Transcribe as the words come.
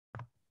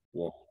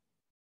Well,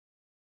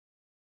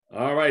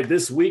 all right,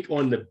 this week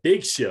on The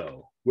Big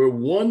Show, we're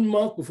 1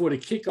 month before the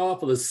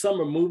kickoff of the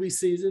summer movie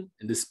season,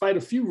 and despite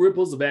a few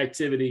ripples of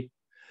activity,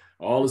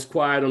 all is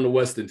quiet on the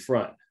Western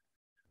Front.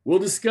 We'll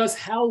discuss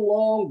how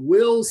long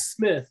Will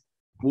Smith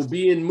will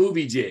be in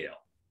movie jail,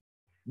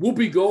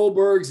 Whoopi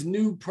Goldberg's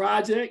new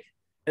project,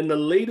 and the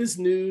latest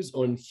news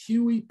on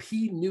Huey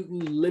P. Newton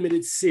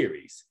limited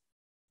series.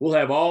 We'll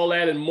have all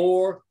that and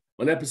more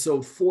on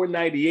episode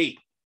 498,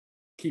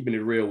 Keeping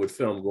It Real with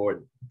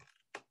FilmGordon.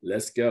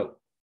 Let's go.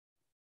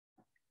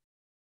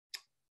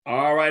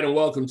 All right, and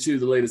welcome to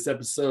the latest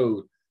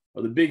episode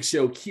of The Big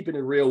Show, Keeping It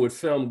Real with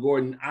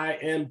FilmGordon. I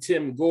am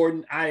Tim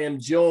Gordon. I am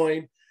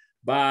joined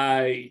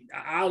by,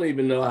 I don't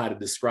even know how to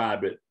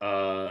describe it,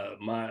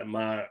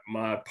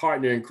 my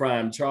partner in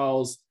crime,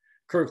 Charles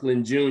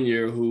Kirkland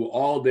Jr., who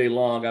all day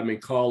long I've been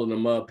calling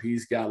him up.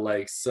 He's got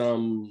like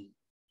some,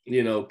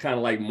 kind of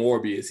like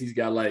Morbius. He's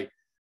got like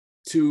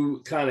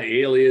two kind of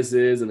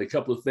aliases and a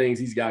couple of things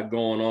he's got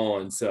going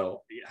on.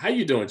 So how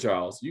you doing,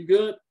 Charles? You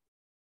good?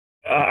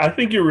 I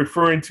think you're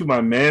referring to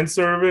my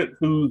manservant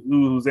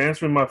who's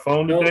answering my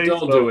phone today.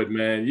 Don't do it,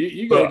 man.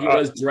 You're going to get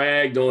us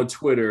dragged on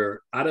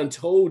Twitter. I done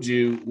told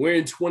you we're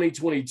in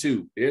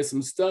 2022. There's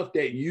some stuff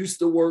that used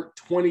to work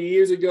 20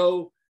 years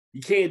ago.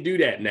 You can't do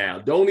that now.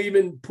 Don't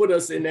even put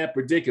us in that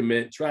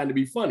predicament trying to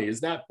be funny.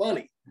 It's not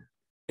funny.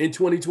 In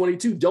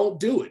 2022, don't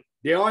do it.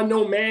 There are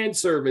no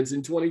manservants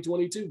in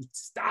 2022.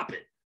 Stop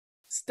it.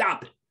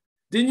 Stop it.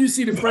 Didn't you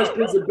see the Fresh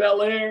Prince of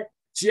Bel-Air?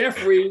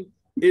 Jeffrey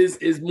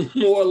is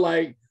more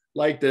like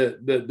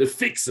the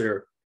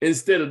fixer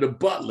instead of the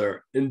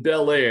butler in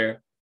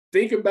Bel-Air.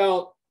 Think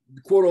about,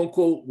 quote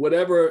unquote,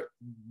 whatever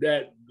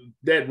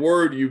that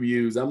word you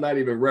use. I'm not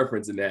even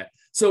referencing that.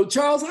 So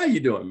Charles, how you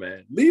doing,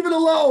 man? Leave it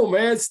alone,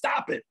 man.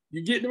 Stop it.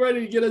 You're getting ready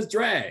to get us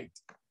dragged.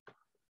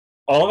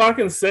 All I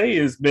can say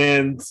is,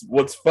 man,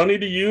 what's funny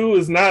to you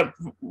is not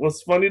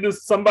what's funny to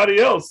somebody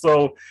else.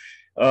 So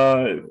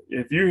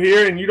if you're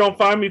here and you don't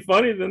find me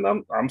funny, then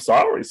I'm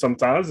sorry.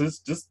 Sometimes it's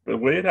just the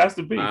way it has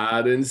to be.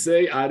 I didn't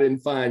say I didn't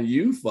find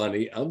you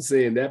funny. I'm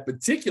saying that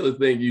particular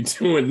thing you're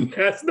doing,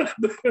 that's not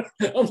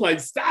I'm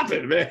like, stop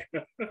it, man.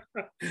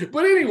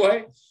 But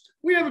anyway,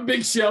 we have a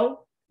big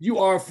show. You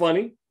are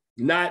funny.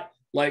 Not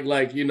like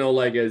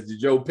as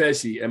Joe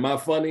Pesci. Am I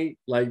funny?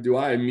 Like, do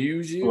I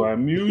amuse you? Do I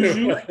amuse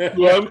you?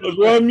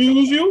 do I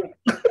amuse you?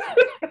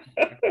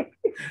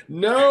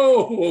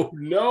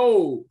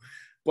 No.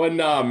 But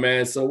nah,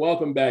 man. So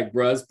welcome back,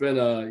 bro. It's been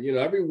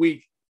every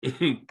week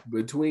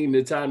between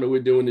the time that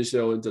we're doing the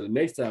show until the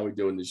next time we're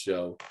doing the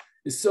show,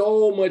 there's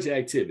so much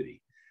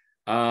activity.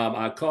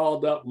 I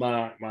called up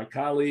my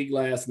colleague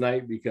last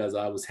night because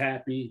I was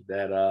happy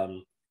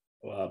that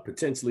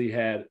potentially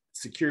had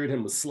secured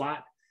him a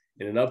slot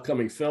in an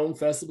upcoming film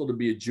festival to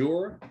be a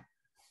juror.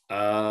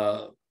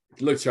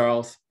 Look,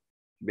 Charles,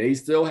 may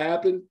still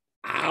happen.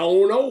 I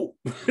don't know.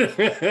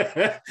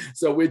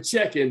 So we're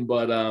checking,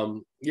 but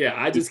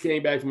I just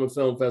came back from a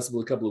film festival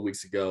a couple of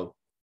weeks ago.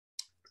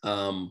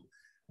 I'm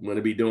going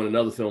to be doing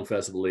another film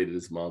festival later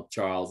this month.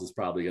 Charles is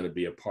probably going to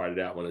be a part of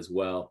that one as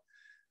well.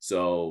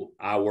 So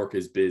our work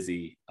is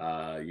busy.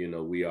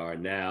 We are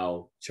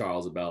now,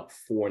 Charles, about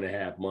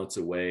 4.5 months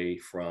away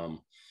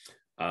from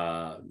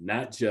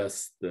not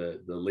just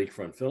the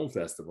Lakefront Film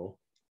Festival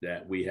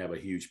that we have a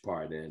huge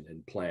part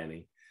in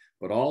planning,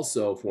 but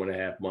also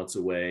 4.5 months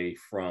away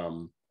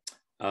from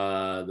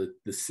the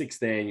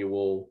 6th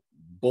annual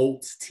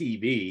Bolts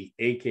TV,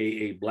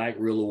 aka Black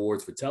Reel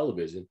Awards for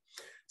Television.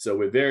 So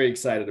we're very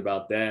excited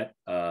about that.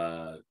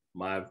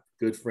 My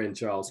good friend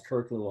Charles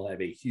Kirkland will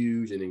have a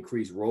huge and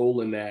increased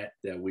role in that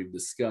we've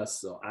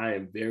discussed. So I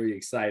am very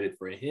excited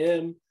for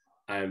him.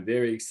 I am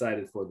very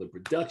excited for the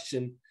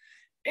production.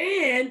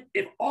 And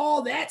if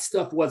all that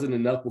stuff wasn't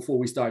enough before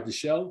we start the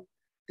show,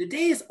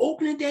 today is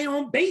opening day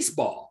on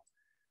baseball.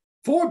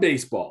 For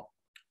baseball.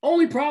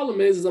 Only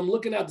problem is I'm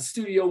looking out the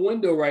studio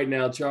window right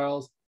now,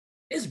 Charles.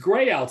 It's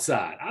gray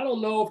outside. I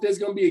don't know if there's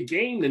going to be a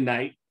game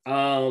tonight.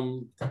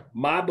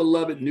 My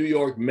beloved New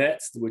York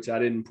Mets, which I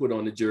didn't put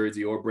on the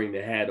jersey or bring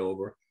the hat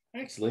over.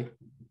 Actually.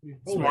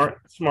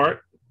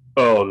 Smart.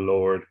 Oh,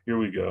 Lord. Here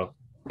we go.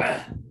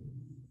 It's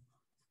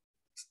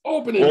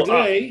opening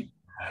day.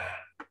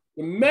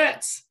 The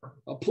Mets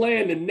are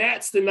playing the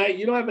Nats tonight.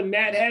 You don't have a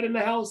Nat hat in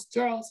the house,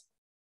 Charles?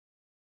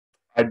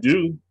 I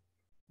do.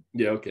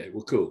 Yeah, okay.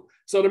 Well, cool.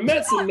 So the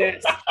Mets and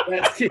Nats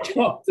kick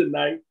off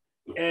tonight.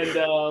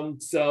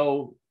 And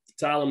so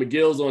Tyler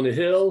McGill's on the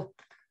hill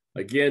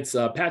against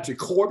Patrick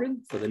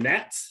Corbin for the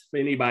Nats. For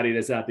anybody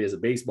that's out there as a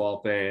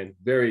baseball fan,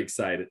 very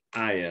excited.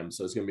 I am.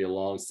 So it's going to be a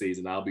long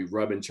season. I'll be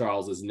rubbing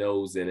Charles's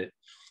nose in it,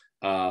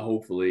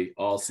 hopefully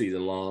all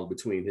season long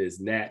between his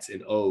Nats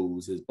and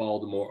O's, his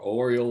Baltimore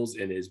Orioles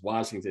and his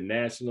Washington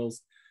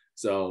Nationals.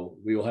 So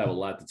we will have a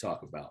lot to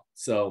talk about.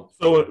 So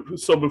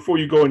before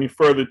you go any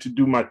further, to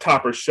do my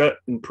Topper Shut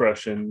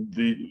impression,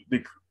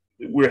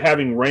 we're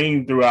having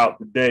rain throughout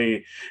the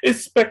day. It's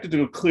expected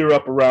to clear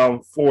up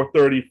around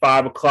 4:30,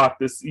 5 o'clock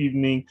this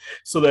evening,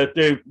 so that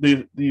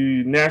the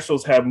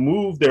Nationals have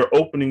moved their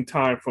opening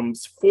time from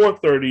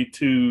 4:30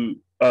 to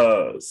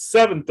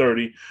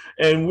 7:30,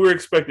 and we're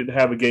expected to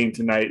have a game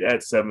tonight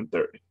at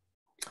 7:30.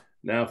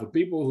 Now, for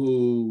people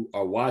who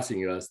are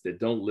watching us that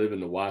don't live in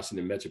the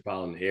Washington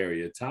metropolitan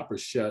area, Topper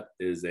Shutt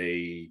is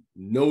a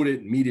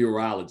noted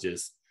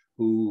meteorologist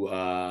who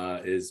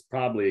is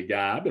probably a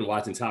guy. I've been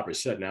watching Topper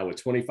Shutt now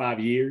with 25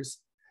 years.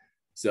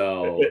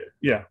 So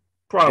yeah,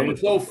 probably. And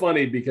it's so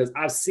funny because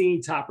I've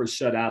seen Topper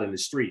Shutt out in the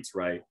streets,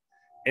 right?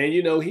 And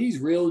you know, he's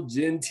real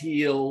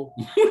genteel.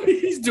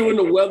 He's doing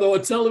the weather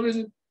on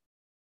television.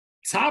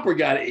 Topper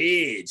got an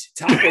edge.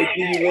 Topper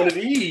give you one of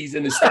these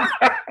in the street.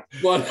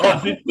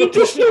 But did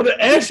you show the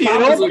ashy?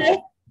 I'm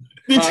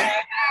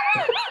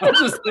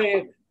just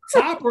saying,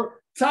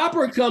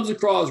 Topper comes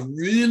across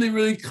really,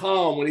 really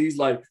calm when he's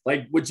like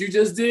what you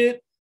just did.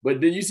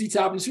 But then you see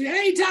Topper in the street.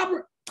 Hey,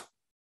 Topper.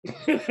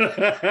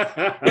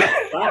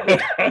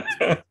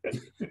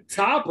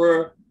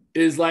 Topper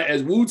is like,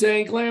 as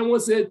Wu-Tang Clan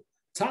once said,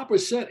 Topper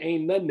Shutt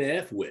ain't nothing to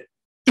F with.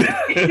 So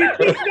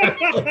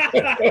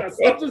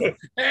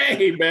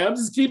hey man, I'm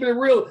just keeping it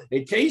real.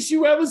 In case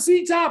you ever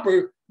see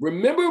Topper,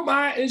 remember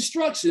my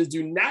instructions.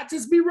 Do not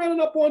just be running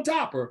up on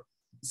Topper.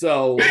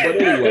 So,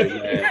 but anyway,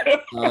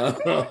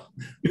 man,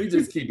 we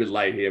just keep it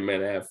light here,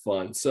 man, and have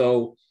fun.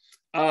 So,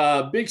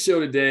 big show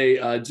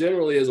today.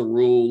 Generally, as a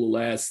rule, the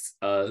last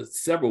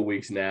several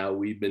weeks now,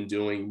 we've been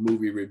doing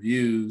movie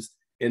reviews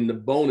in the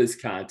bonus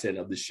content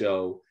of the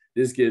show.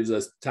 This gives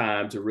us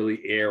time to really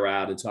air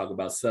out and talk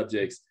about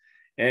subjects.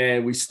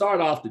 And we start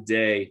off the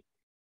day,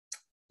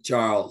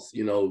 Charles,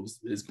 you know,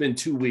 it's been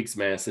 2 weeks,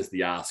 man, since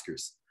the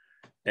Oscars.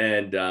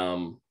 And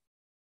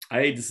I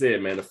hate to say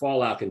it, man, the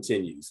fallout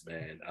continues,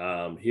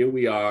 man. Here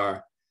we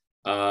are.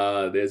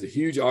 There's a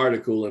huge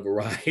article in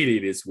Variety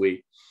this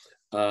week.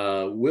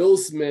 Will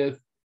Smith,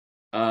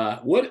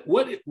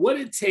 what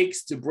it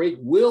takes to break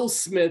Will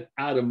Smith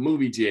out of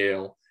movie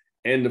jail.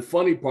 And the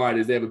funny part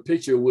is they have a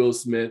picture of Will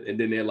Smith and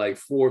then they're like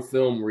 4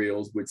 film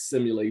reels which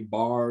simulate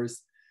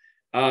bars.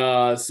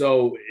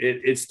 So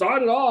it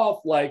started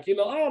off like, you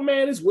know, oh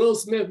man, it's Will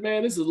Smith,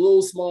 man. This is a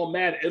little small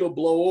matter. It'll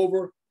blow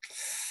over.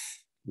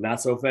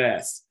 Not so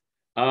fast.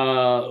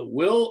 So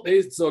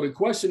the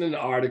question in the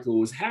article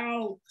was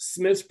how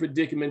Smith's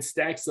predicament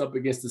stacks up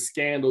against the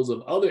scandals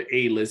of other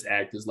A-list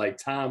actors like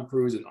Tom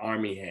Cruise and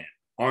Armie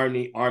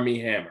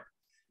Hammer.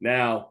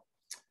 Now,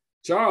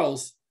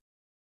 Charles,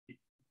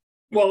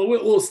 well,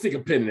 we'll stick a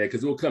pin in there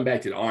because we'll come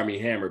back to the Armie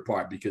Hammer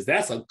part because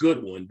that's a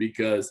good one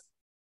because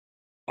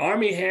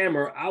Armie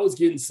Hammer, I was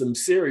getting some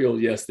cereal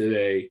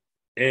yesterday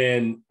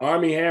and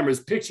Armie Hammer's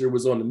picture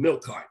was on the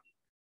milk carton.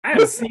 I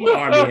haven't seen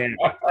Armie Hammer.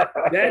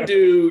 That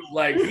dude,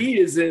 like, he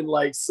is in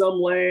like some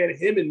land.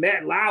 Him and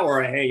Matt Lauer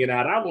are hanging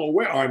out. I don't know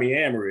where Armie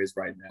Hammer is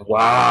right now.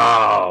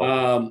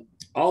 Wow.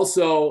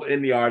 Also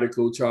in the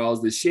article,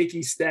 Charles, the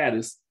shaky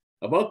status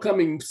of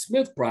upcoming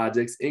Smith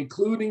projects,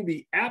 including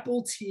the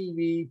Apple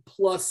TV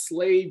Plus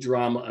slave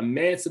drama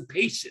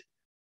Emancipation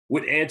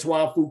with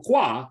Antoine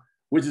Fuqua,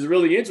 which is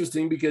really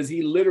interesting because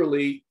he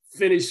literally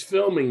finished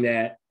filming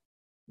that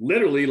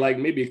literally like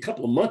maybe a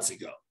couple of months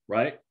ago,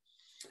 right?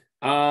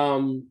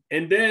 And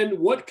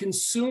then what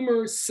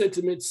consumer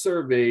sentiment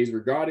surveys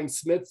regarding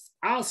Smith's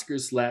Oscar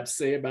slap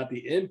say about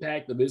the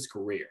impact of his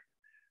career.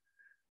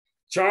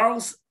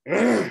 Charles,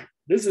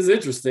 this is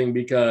interesting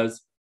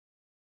because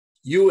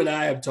you and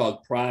I have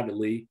talked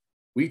privately.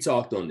 We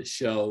talked on the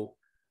show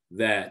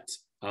that,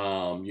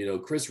 you know,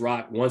 Chris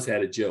Rock once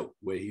had a joke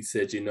where he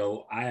said, you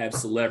know, I have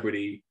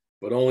celebrity,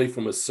 but only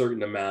from a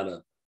certain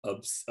amount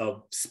of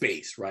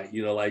space, right?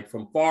 You know, like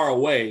from far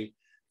away,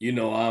 you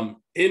know, I'm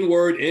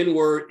inward.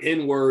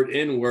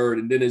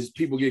 And then as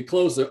people get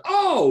closer,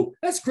 oh,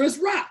 that's Chris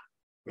Rock.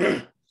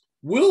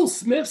 Will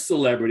Smith's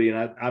celebrity,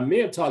 and I may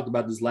have talked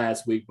about this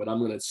last week, but I'm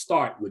going to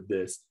start with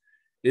this,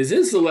 is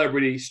his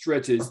celebrity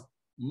stretches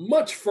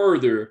much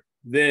further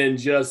than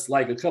just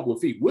like a couple of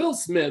feet. Will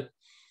Smith,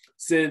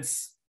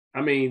 since, I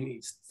mean,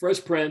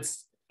 Fresh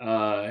Prince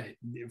and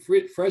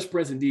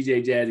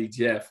DJ Jazzy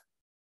Jeff,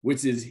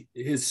 which is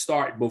his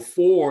start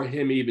before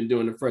him even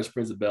doing the Fresh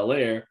Prince of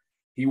Bel-Air,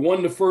 he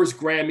won the first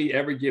Grammy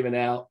ever given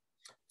out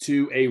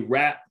to a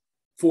rap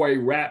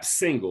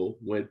single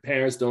when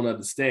Parents Don't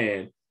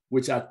Understand,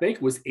 which I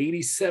think was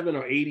 87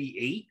 or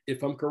 88,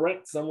 if I'm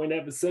correct, somewhere in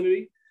that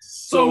vicinity.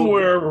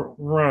 Somewhere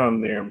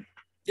around there.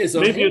 Yeah,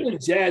 so him and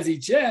Jazzy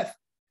Jeff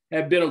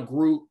have been a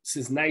group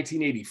since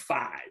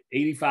 1985,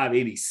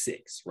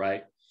 86,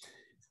 right?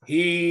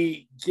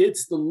 He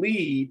gets the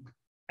lead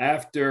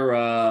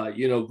after,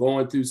 you know,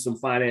 going through some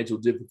financial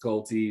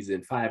difficulties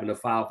and having to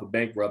file for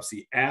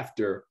bankruptcy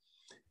after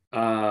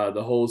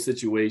the whole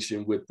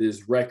situation with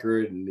this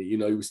record. And, you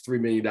know, he was $3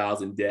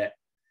 million in debt.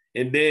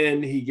 And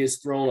then he gets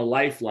thrown a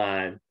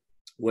lifeline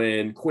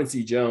when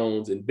Quincy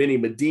Jones and Benny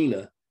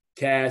Medina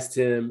cast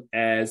him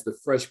as the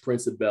Fresh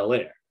Prince of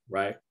Bel-Air,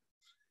 right?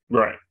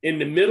 Right. In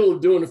the middle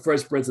of doing the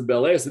Fresh Prince of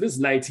Bel-Air, so this is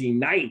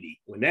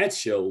 1990 when that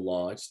show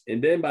launched.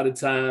 And then by the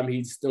time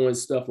he's doing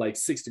stuff like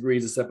 6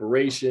 Degrees of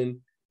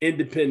Separation,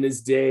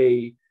 Independence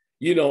Day,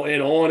 you know,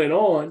 and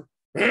on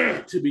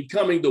to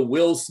becoming the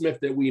Will Smith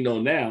that we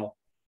know now,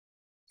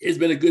 it's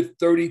been a good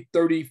 30,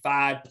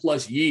 35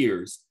 plus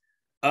years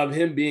of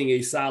him being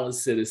a solid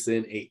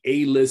citizen, a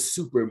A-list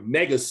super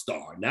mega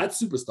star, not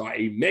superstar,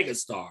 a mega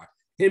star.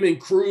 Him and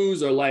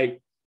Cruz are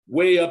like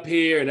way up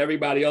here and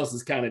everybody else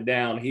is kind of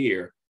down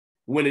here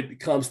when it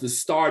comes to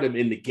stardom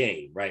in the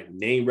game, right?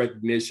 Name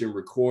recognition,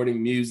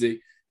 recording music,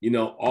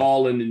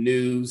 all in the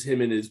news, him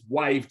and his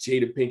wife,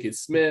 Jada Pinkett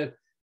Smith,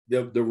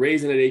 the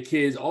raising of their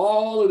kids,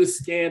 all of the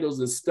scandals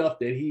and stuff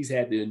that he's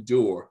had to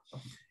endure.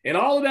 And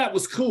all of that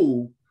was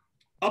cool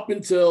up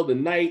until the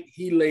night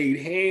he laid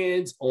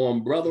hands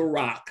on Brother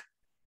Rock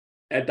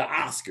at the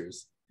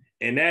Oscars.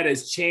 And that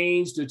has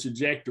changed the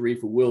trajectory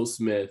for Will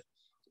Smith,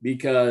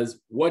 because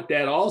what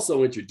that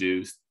also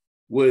introduced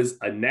was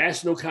a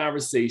national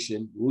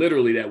conversation,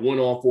 literally, that went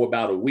on for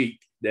about a week,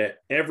 that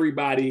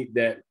everybody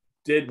that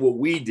did what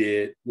we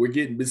did were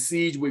getting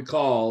besieged with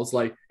calls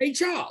like, hey,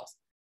 Charles,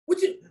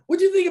 what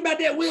you think about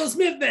that Will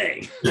Smith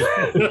thing?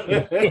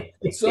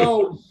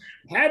 So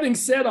having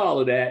said all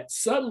of that,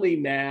 suddenly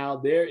now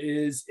there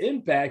is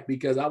impact,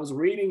 because I was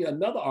reading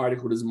another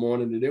article this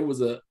morning that there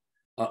was a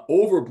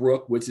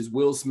Overbrook, which is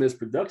Will Smith's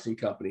production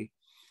company,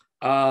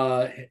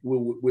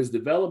 was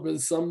developing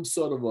some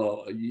sort of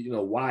a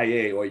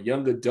YA or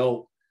young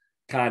adult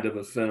kind of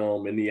a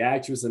film, and the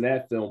actress in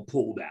that film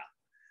pulled out.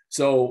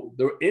 So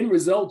the end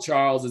result,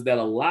 Charles, is that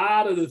a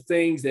lot of the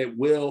things that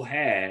Will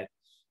had,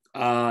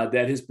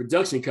 that his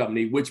production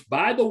company, which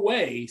by the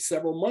way,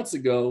 several months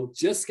ago,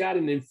 just got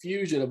an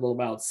infusion of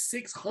about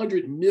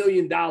 $600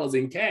 million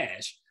in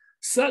cash.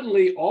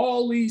 Suddenly,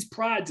 all these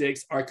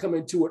projects are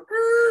coming to an.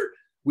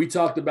 We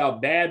talked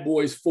about Bad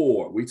Boys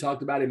 4. We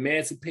talked about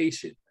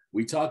Emancipation.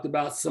 We talked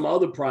about some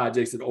other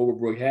projects that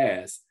Overbrook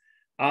has.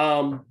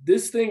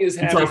 This thing is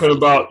happening.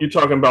 You're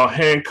talking about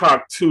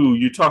Hancock 2.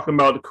 You're talking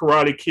about The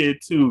Karate Kid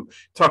 2.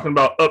 Talking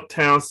about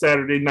Uptown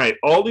Saturday Night.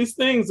 All these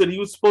things that he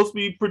was supposed to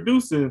be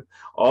producing,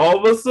 all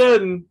of a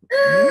sudden.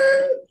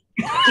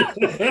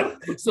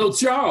 So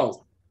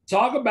Charles,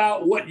 talk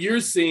about what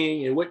you're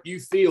seeing and what you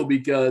feel,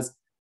 because,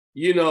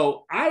 is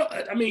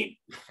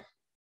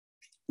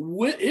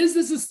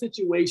this a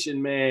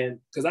situation, man?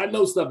 Because I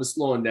know stuff is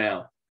slowing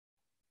down.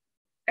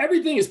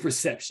 Everything is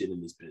perception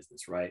in this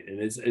business, right? And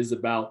it's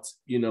about,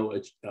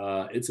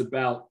 it's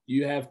about,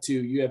 you have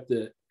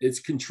to, it's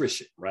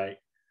contrition, right?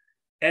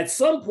 At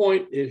some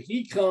point, if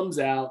he comes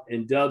out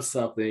and does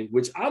something,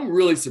 which I'm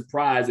really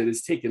surprised that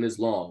it's taken this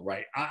long,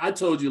 right? I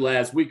told you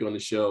last week on the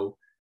show,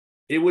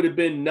 it would have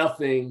been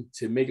nothing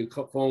to make a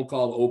phone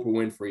call to Oprah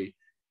Winfrey,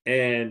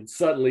 and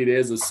suddenly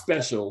there's a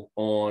special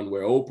on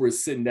where Oprah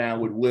is sitting down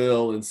with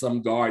Will in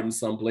some garden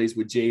someplace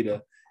with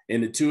Jada,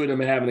 and the two of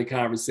them are having a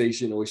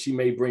conversation, or she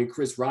may bring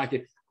Chris Rock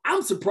in.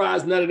 I'm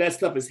surprised none of that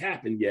stuff has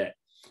happened yet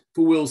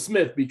for Will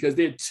Smith, because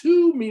there are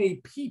too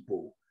many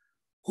people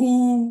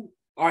who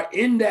are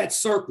in that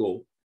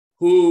circle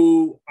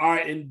who are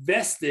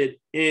invested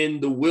in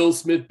the Will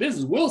Smith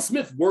business. Will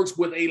Smith works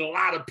with a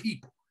lot of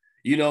people.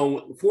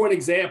 For an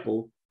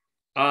example,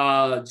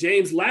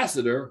 James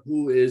Lasseter,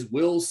 who is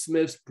Will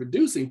Smith's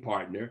producing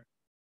partner,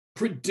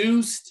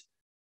 produced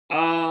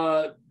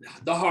The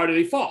Harder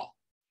They Fall.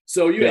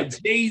 So you had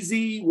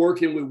Jay-Z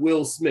working with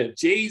Will Smith.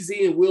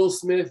 Jay-Z and Will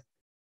Smith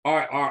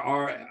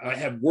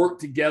have worked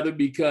together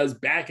because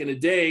back in the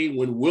day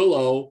when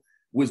Willow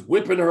was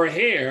whipping her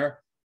hair,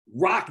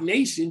 Rock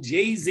Nation,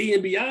 Jay-Z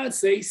and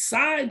Beyonce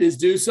signed this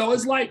dude. So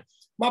it's like,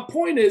 my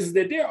point is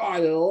that there are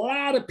a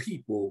lot of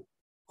people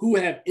who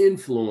have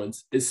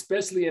influence,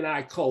 especially in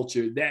our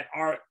culture, that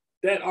are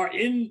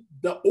in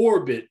the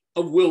orbit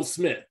of Will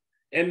Smith.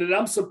 And that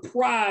I'm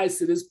surprised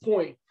to this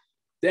point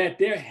that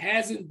there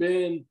hasn't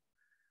been,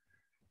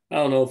 I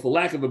don't know, for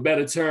lack of a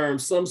better term,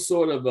 some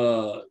sort of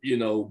a,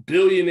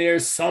 billionaire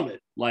summit.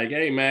 Like,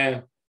 hey,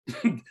 man,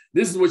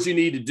 this is what you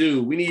need to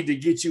do. We need to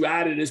get you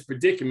out of this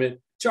predicament.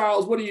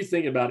 Charles, what do you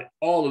think about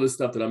all of the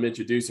stuff that I'm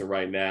introducing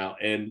right now?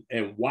 And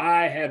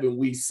why haven't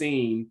we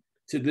seen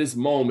to this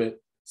moment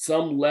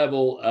some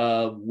level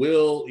of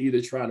Will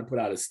either trying to put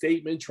out a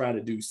statement, trying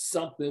to do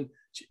something?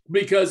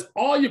 Because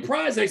all your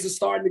projects are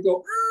starting to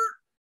go,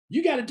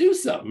 you got to do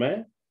something,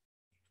 man.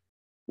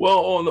 Well,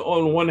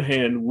 on one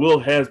hand, Will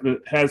has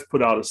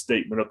put out a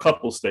statement, a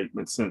couple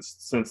statements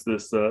since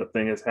this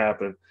thing has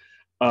happened.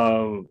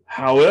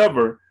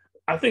 However,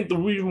 I think the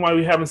reason why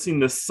we haven't seen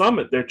the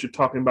summit that you're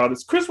talking about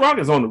is Chris Rock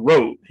is on the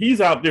road.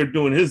 He's out there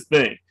doing his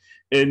thing,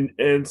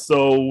 and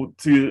so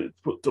to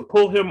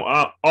pull him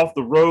off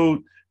the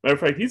road. Matter of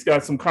fact, he's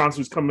got some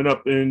concerts coming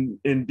up in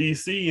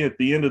DC at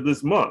the end of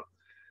this month.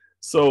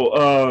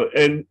 So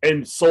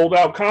and sold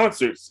out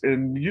concerts,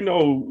 and you're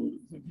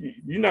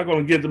not going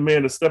to get the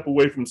man to step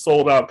away from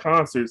sold out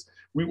concerts.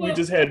 We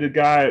just had the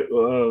guy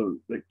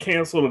that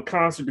canceled a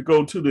concert to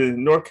go to the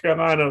North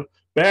Carolina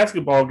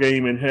basketball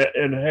game and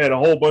had a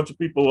whole bunch of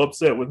people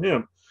upset with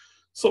him.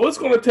 So it's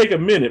going to take a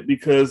minute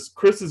because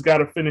Chris has got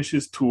to finish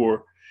his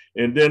tour,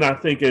 and then I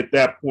think at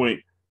that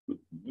point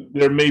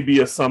there may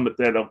be a summit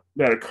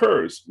that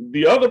occurs.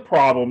 The other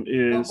problem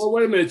is... Oh,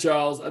 wait a minute,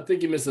 Charles. I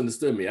think you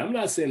misunderstood me. I'm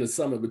not saying a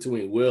summit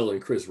between Will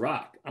and Chris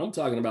Rock. I'm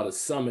talking about a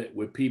summit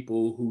with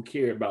people who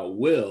care about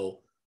Will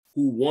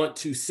who want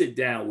to sit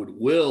down with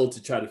Will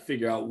to try to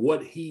figure out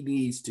what he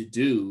needs to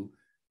do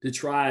to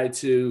try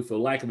to, for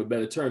lack of a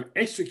better term,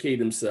 extricate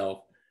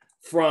himself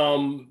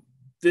from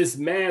this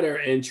matter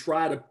and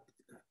try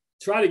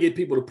to get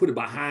people to put it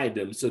behind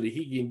him so that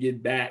he can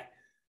get back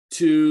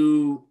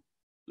to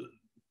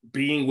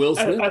being Will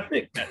Smith. I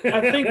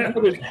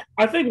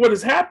think what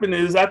has happened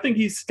is I think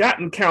he's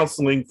gotten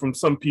counseling from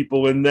some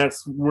people, and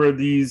that's where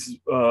these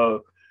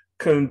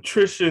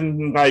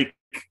contrition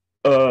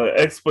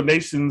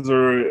explanations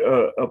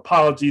or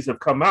apologies have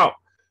come out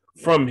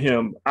from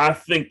him. I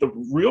think the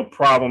real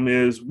problem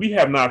is we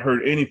have not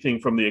heard anything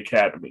from the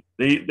Academy.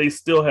 They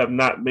still have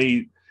not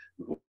made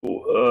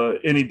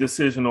any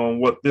decision on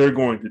what they're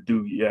going to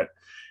do yet.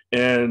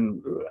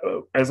 And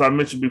as I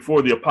mentioned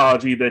before, the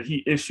apology that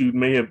he issued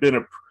may have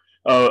been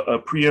a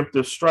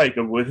preemptive strike,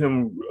 and with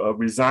him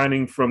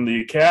resigning from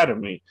the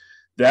Academy,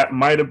 that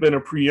might have been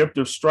a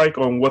preemptive strike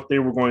on what they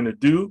were going to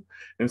do.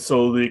 And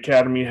so the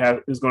Academy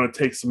is going to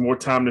take some more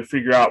time to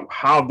figure out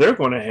how they're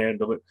going to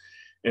handle it.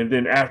 And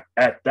then at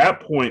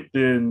that point,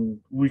 then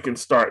we can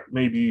start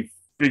maybe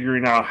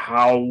figuring out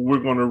how we're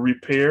going to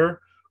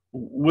repair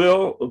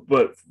Will.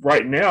 But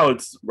right now,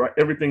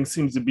 everything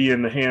seems to be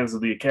in the hands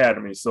of the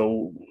Academy.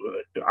 So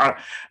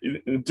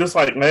just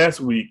like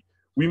last week,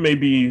 we may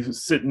be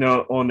sitting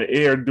on the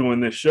air doing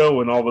this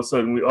show, and all of a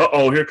sudden,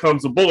 here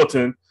comes a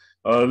bulletin.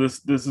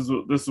 This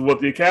is what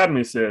the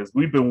Academy says.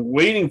 We've been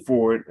waiting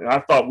for it, and I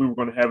thought we were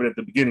going to have it at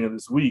the beginning of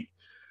this week,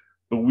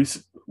 but we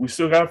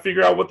still got to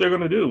figure out what they're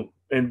going to do,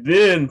 and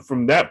then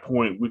from that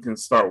point, we can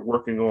start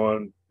working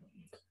on.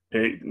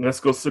 Hey, let's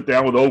go sit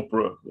down with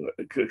Oprah,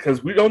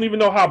 because we don't even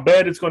know how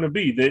bad it's going to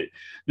be.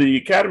 The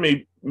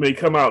Academy may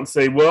come out and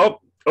say,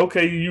 well,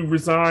 okay, you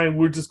resign.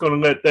 We're just going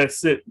to let that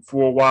sit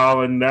for a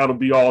while, and that'll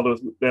be all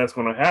that's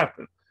going to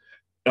happen.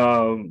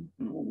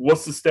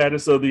 What's the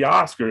status of the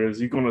Oscar?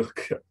 Is it going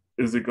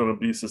to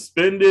be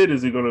suspended?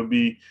 Is it going to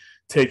be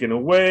taken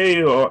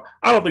away? Or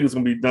I don't think it's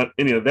going to be done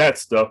any of that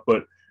stuff.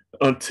 But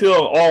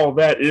until all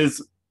that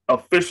is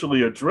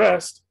officially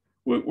addressed,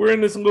 we're in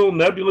this little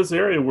nebulous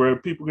area where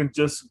people can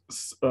just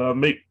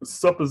make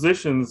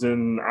suppositions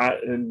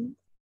and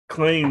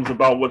claims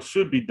about what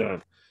should be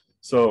done.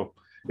 So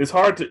it's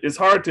hard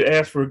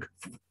to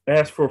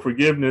ask for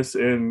forgiveness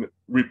and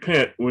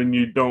repent when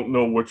you don't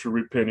know what you're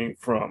repenting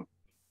from.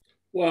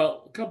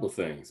 Well, a couple of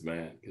things,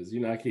 man, because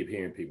I keep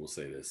hearing people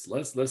say this.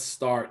 Let's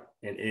start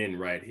and end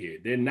right here.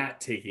 They're not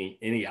taking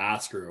any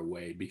Oscar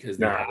away because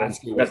the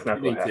Oscar was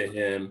given to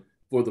him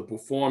for the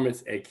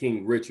performance at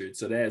King Richard.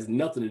 So that has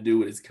nothing to do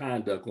with his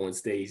conduct on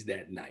stage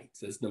that night.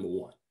 So that's number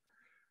one.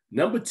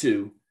 Number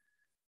two,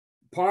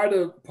 part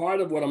of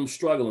what I'm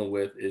struggling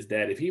with is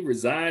that if he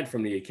resigned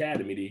from the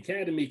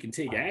Academy can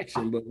take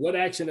action, but what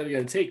action are they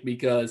going to take?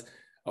 Because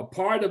a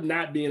part of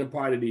not being a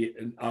part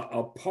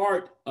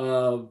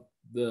of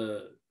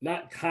the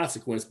not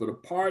consequence, but a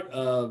part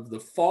of the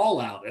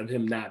fallout of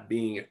him not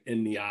being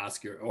in the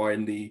Oscar or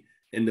in the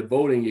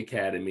voting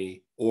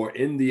Academy or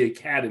in the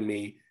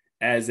Academy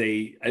as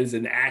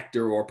an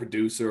actor or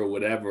producer or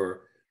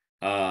whatever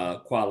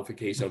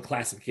qualification or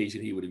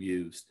classification he would have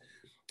used.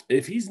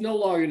 If he's no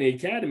longer in the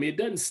Academy, it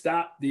doesn't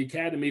stop the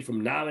Academy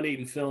from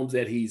nominating films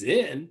that he's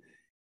in.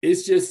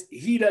 It's just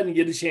he doesn't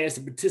get a chance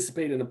to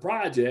participate in the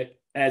project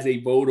as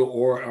a voter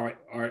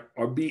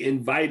or be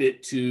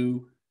invited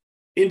to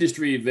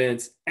industry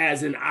events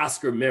as an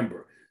Oscar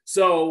member.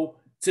 So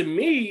to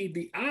me,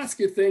 the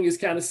Oscar thing is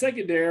kind of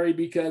secondary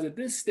because at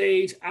this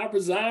stage, I've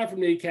resigned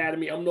from the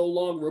Academy. I'm no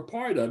longer a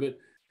part of it,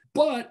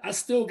 but I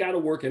still got to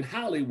work in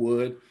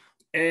Hollywood.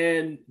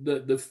 And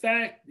the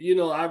fact,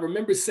 I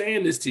remember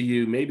saying this to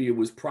you, maybe it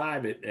was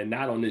private and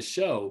not on this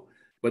show,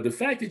 but the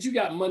fact that you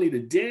got money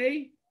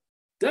today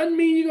doesn't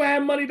mean you're going to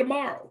have money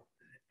tomorrow.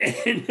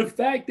 And the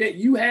fact that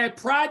you had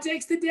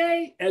projects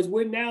today, as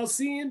we're now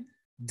seeing,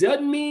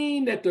 doesn't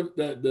mean that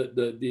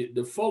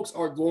the folks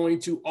are going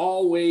to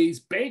always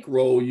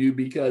bankroll you,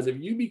 because if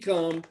you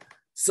become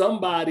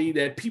somebody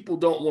that people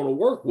don't want to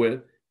work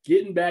with,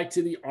 getting back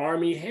to the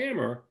Armie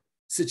Hammer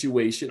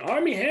situation,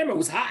 Armie Hammer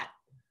was hot.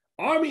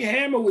 Armie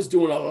Hammer was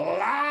doing a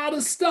lot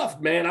of stuff,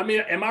 man. I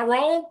mean, am I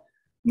wrong?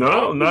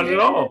 No, not at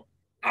all.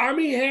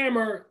 Armie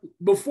Hammer,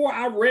 before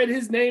I read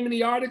his name in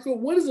the article,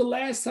 when is the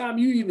last time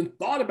you even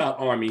thought about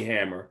Armie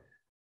Hammer?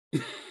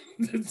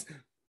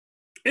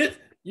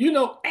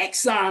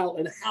 Exile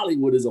in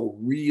Hollywood is a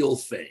real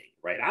thing,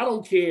 right? I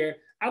don't care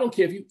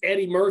if you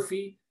Eddie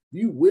Murphy,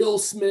 you Will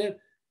Smith,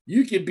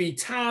 you can be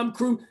Tom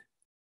Cruise.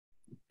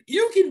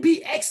 You can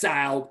be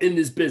exiled in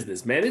this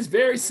business, man. It's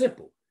very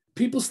simple.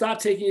 People stop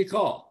taking your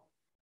call.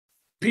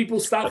 People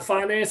stop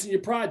financing your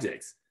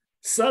projects.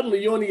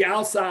 Suddenly you're on the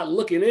outside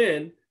looking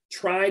in,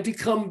 trying to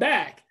come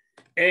back.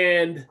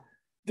 And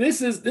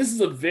this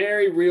is a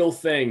very real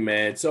thing,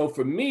 man. So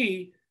for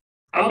me,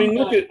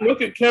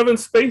 look at Kevin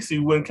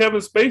Spacey. When Kevin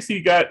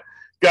Spacey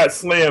got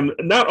slammed,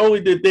 not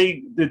only did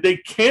they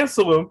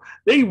cancel him,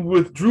 they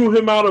withdrew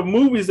him out of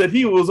movies that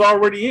he was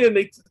already in.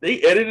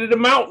 They edited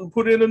him out and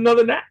put in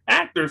another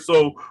actor.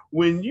 So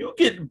when you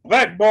get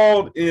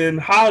blackballed in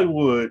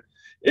Hollywood,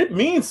 it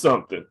means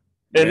something.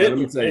 Man, let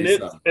me tell you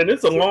something.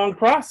 It's a long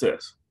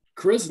process.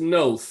 Chris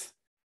Noth,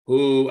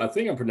 who I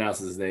think I'm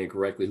pronouncing his name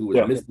correctly, who was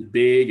Mr.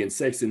 Big and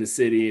Sex in the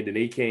City, and then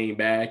they came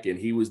back and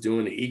he was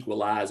doing the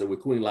Equalizer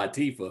with Queen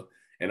Latifah.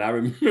 And I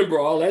remember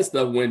all that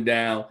stuff went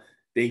down.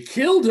 They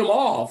killed him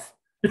off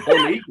on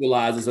the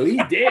Equalizer, so he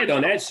dead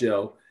on that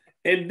show.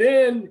 And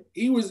then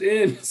he was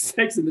in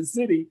Sex in the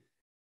City,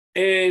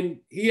 and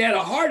he had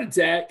a heart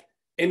attack,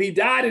 and he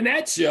died in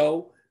that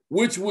show,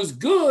 which was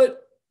good.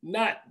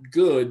 Not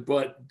good,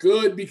 but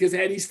good because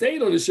had he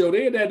stayed on the show,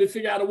 they'd had to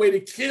figure out a way to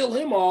kill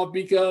him off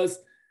because,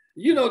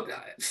 you know,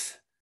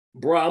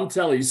 bro, I'm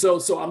telling you.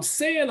 So I'm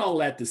saying all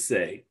that to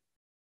say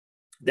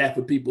that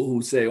for people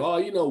who say, oh,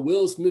 you know,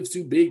 Will Smith's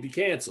too big to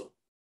cancel.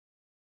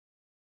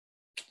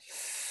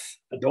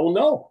 I don't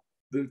know.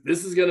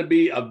 This is going to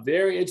be a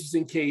very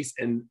interesting case.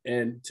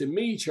 And to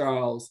me,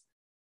 Charles,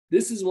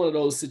 this is one of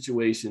those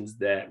situations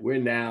that we're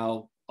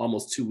now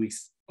almost 2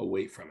 weeks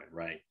away from it,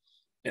 right?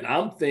 And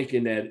I'm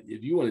thinking that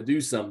if you want to do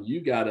something,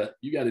 you gotta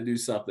do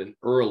something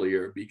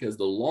earlier, because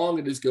the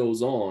longer this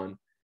goes on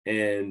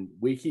and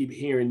we keep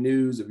hearing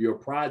news of your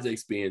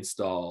projects being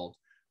stalled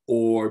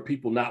or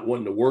people not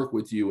wanting to work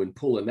with you and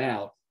pulling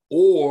out,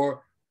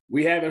 or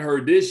we haven't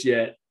heard this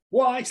yet.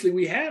 Well, actually,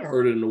 we have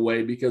heard it in a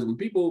way, because when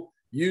people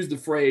use the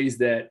phrase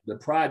that the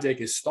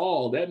project is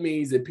stalled, that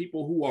means that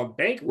people who are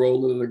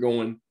bankrolling are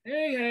going,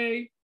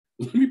 hey,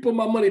 let me put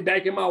my money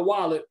back in my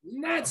wallet.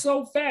 Not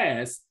so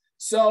fast.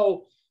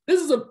 So this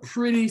is a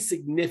pretty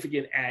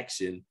significant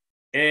action.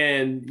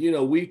 And, you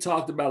know, we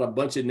talked about a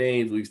bunch of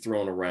names we've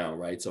thrown around,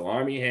 right? So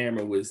Armie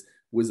Hammer was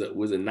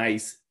a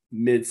nice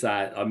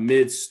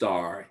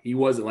mid-star. He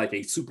wasn't like a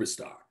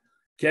superstar.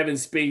 Kevin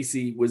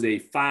Spacey was a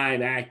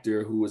fine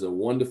actor who was a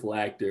wonderful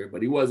actor,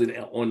 but he wasn't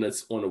on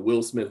a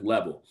Will Smith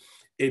level.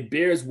 It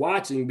bears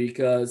watching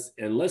because,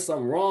 unless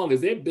I'm wrong,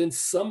 has there been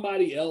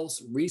somebody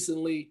else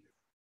recently,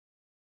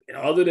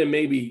 other than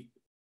maybe,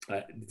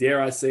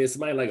 dare I say it,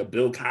 somebody like a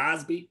Bill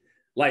Cosby?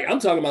 Like, I'm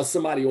talking about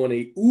somebody on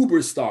a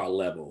uber star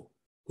level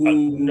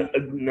who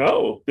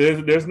no,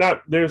 there's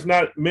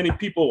not many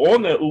people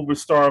on that uber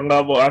star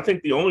level. I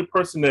think the only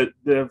person that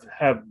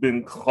have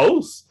been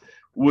close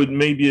would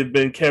maybe have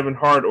been Kevin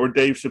Hart or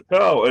Dave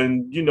Chappelle,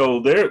 and you know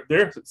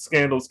their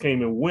scandals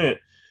came and went,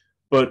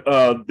 but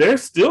they're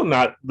still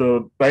not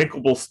the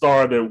bankable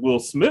star that Will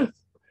Smith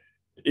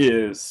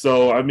is.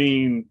 So I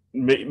mean,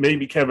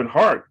 maybe Kevin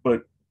Hart,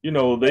 but you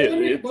know, let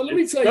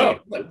me tell you,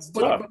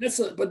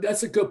 but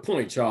that's a good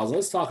point, Charles.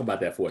 Let's talk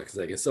about that for a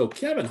second. So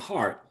Kevin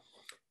Hart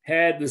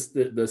had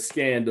the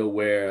scandal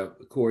where,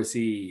 of course,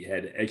 he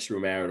had an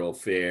extramarital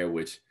affair,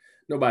 which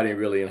nobody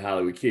really in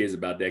Hollywood cares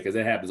about that because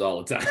that happens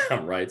all the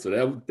time, right?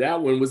 So that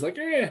one was like,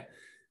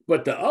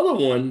 But the other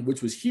one,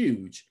 which was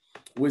huge,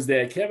 was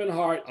that Kevin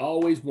Hart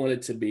always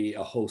wanted to be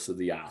a host of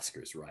the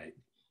Oscars, right?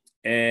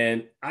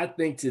 And I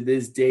think to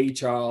this day,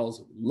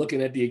 Charles,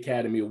 looking at the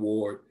Academy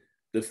Award,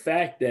 the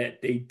fact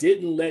that they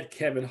didn't let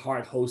Kevin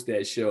Hart host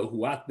that show,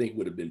 who I think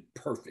would have been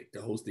perfect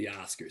to host the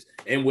Oscars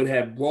and would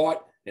have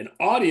brought an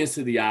audience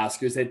to the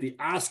Oscars that the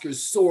Oscars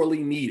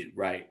sorely needed,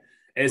 right?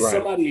 As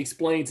somebody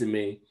explained to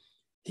me,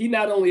 he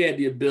not only had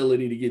the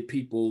ability to get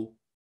people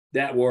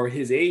that were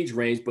his age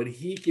range, but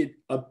he could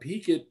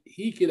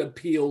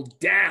appeal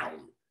down,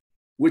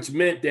 which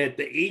meant that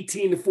the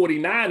 18 to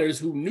 49ers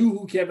who knew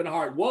who Kevin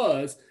Hart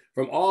was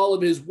from all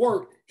of his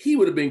work, he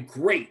would have been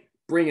great.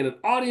 Bringing an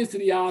audience to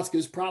the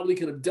Oscars, probably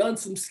could have done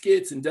some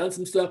skits and done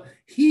some stuff.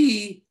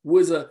 He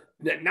was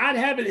not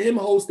having him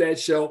host that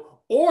show,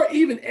 or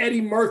even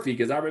Eddie Murphy,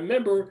 because I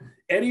remember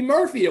Eddie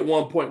Murphy at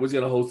one point was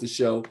going to host the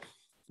show.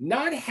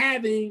 Not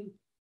having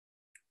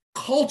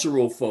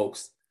cultural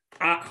folks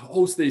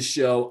host this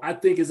show, I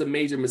think, is a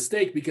major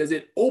mistake, because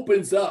it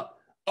opens up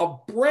a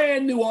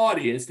brand new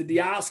audience that the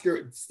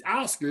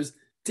Oscars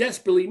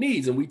desperately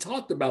needs. And we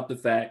talked about the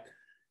fact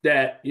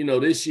that, you know,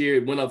 this year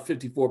it went up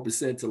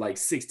 54% to like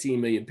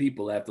 16 million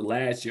people after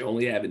last year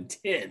only having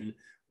 10,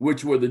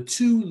 which were the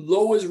two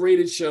lowest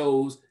rated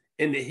shows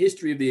in the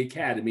history of the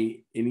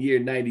Academy in year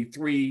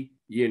 93,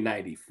 year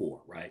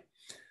 94, right?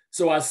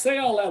 So I say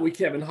all that with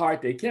Kevin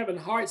Hart, that Kevin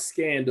Hart's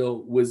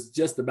scandal was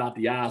just about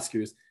the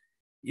Oscars.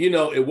 You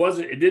know,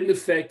 it didn't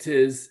affect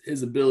his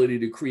ability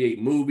to create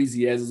movies.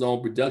 He has his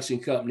own production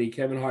company.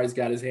 Kevin Hart's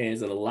got his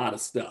hands on a lot of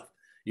stuff,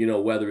 you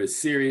know, whether it's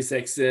Sirius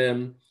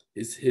XM,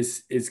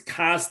 his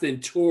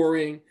constant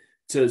touring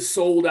to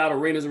sold out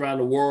arenas around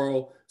the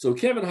world. So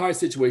Kevin Hart's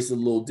situation is a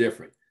little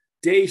different.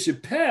 Dave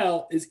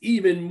Chappelle is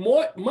even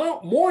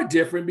more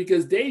different,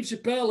 because Dave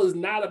Chappelle is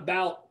not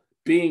about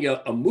being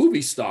a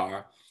movie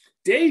star.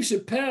 Dave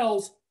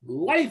Chappelle's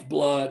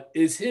lifeblood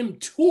is him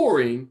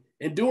touring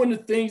and doing the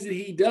things that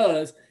he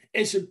does.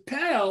 And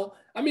Chappelle,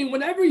 I mean,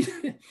 whenever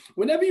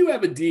you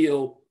have a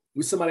deal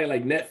with somebody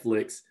like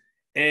Netflix,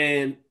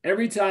 and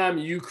every time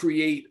you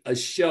create a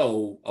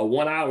show, a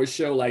 1 hour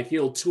show, like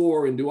he'll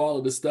tour and do all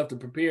of the stuff to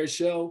prepare a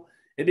show,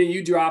 and then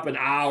you drop an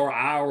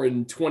hour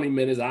and 20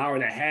 minutes, hour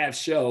and a half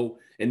show,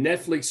 and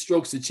Netflix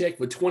strokes the check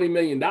for $20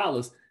 million.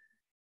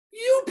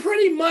 you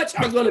pretty much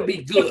are going to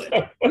be good.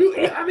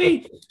 I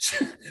mean,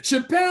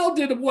 Chappelle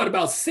did what,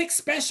 about 6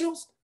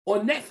 specials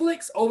on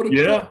Netflix over the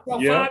course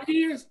of about 5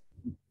 years?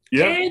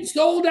 Yeah. And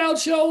sold out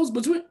shows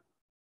between.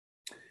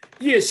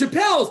 Yeah,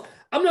 Chappelle's,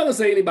 I'm not going to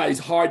say anybody's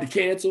hard to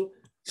cancel.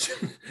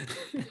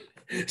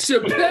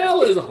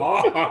 Chappelle is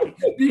hard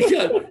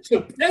because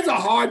there's a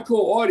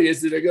hardcore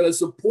audience that are going to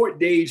support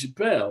Dave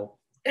Chappelle.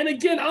 And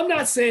again, I'm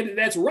not saying that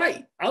that's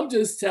right. I'm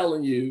just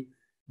telling you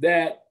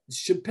that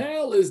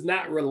Chappelle is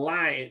not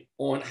reliant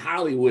on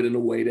Hollywood in the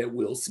way that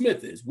Will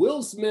Smith is.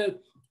 Will Smith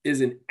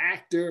is an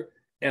actor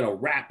and a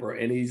rapper,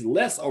 and he's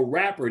less a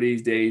rapper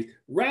these days.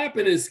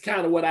 Rapping is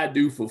kind of what I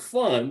do for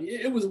fun.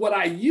 It was what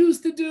I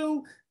used to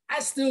do. I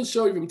still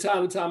show you from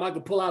time to time. I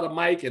could pull out a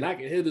mic and I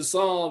could hit a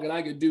song and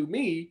I could do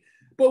me.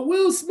 But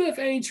Will Smith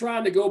ain't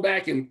trying to go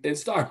back and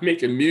start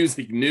making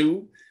music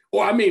new.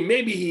 Or, I mean,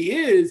 maybe he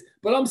is,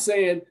 but I'm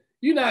saying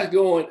you're not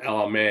going,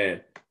 oh,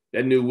 man,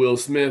 that new Will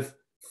Smith,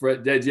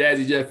 that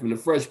Jazzy Jeff from the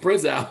Fresh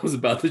Prince album was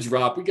about to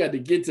drop. We got to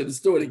get to the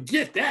store to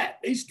get that.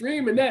 They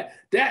streaming that.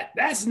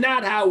 That's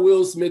not how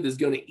Will Smith is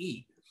going to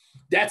eat.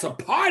 That's a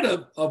part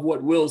of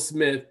what Will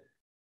Smith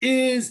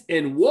is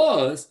and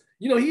was.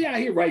 You know, he out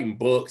here writing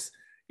books.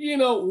 You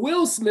know,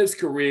 Will Smith's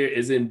career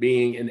is in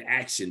being an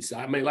action. So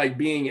I mean, like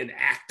being an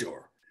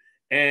actor.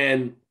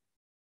 And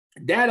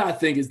that, I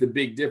think, is the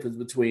big difference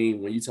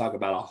between when you talk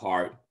about a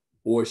Hart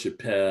or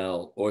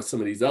Chappelle or some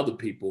of these other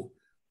people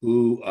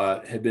who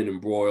have been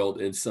embroiled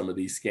in some of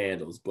these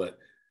scandals. But,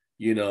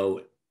 you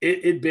know,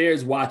 it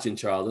bears watching,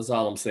 Charles. That's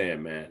all I'm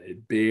saying, man.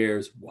 It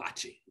bears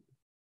watching.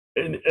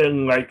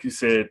 And like you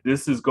said,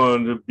 this is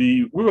going to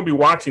be, we're going to be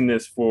watching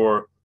this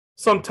for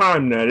some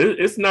time now.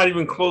 It's not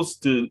even close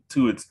to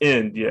its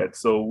end yet.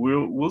 So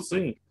we'll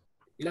see.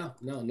 No.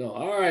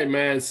 All right,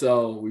 man.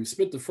 So we've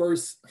spent the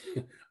first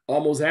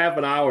almost half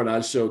an hour in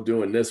our show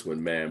doing this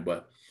one, man.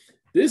 But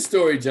this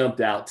story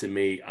jumped out to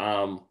me.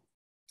 A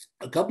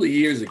couple of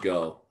years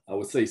ago, I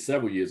would say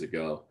several years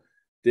ago,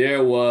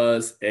 there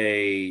was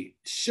a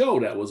show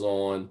that was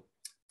on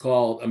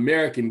called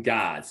American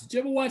Gods. Did you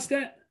ever watch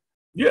that?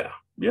 Yeah.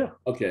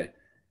 Okay.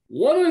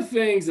 One of the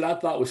things that I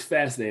thought was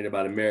fascinating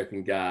about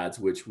American Gods,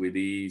 which were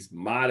these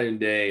modern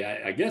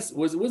day, I guess,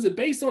 was it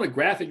based on a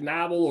graphic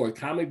novel or a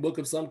comic book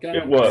of some kind?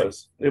 It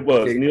was.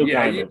 Okay. Neil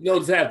Gaiman. You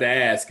just have to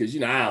ask because, you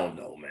know, I don't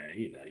know, man.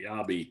 You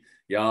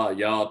know,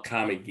 y'all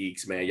comic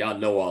geeks, man. Y'all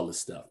know all this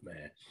stuff,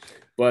 man.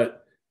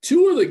 But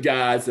two of the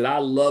things that I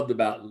loved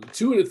about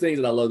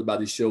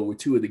this show were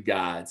two of the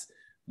gods.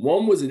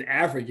 One was an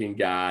African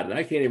god, and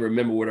I can't even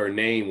remember what her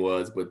name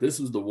was, but this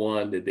was the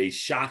one that they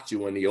shocked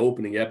you in the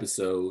opening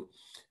episode,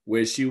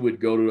 where she would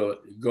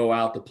go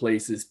out to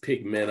places,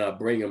 pick men up,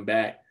 bring them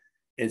back,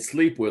 and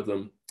sleep with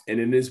them. And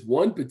in this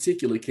one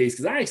particular case,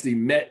 because I actually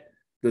met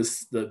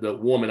the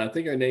woman, I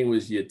think her name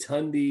was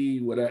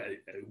Yetunde, whatever,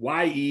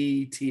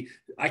 Y-E-T,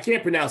 I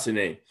can't pronounce her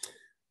name,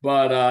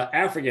 but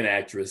African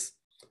actress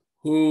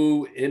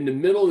who, in the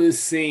middle of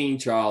this scene,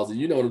 Charles, and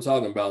you know what I'm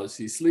talking about,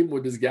 she's sleeping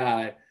with this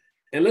guy.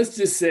 And let's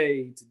just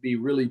say, to be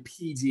really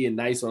PG and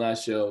nice on our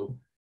show,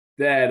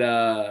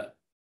 that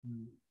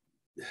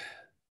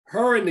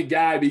her and the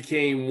guy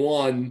became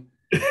one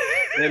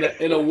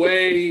in a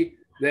way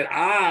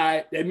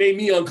that made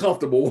me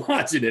uncomfortable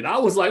watching it. I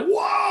was like,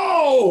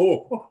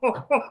 whoa.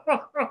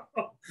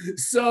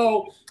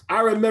 So I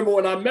remember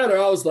when I met her,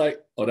 I was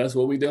like, oh, that's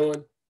what we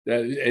doing?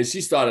 And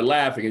she started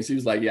laughing and she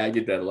was like, yeah, I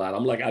get that a lot.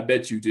 I'm like, I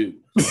bet you do.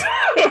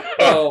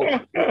 So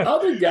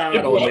other guy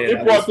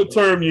it brought the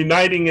term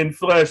uniting in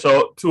flesh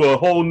to a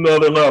whole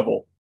nother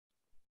level.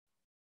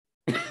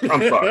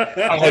 I'm sorry.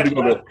 I had to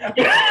go there.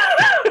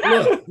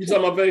 Look, you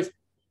saw my face?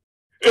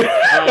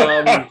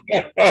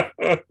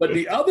 But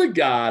the other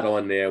god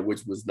on there,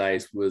 which was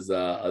nice, was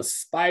a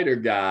spider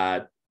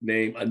god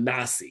named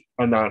Anansi.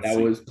 That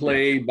was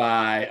played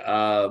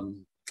by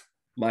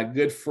my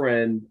good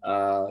friend.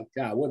 God,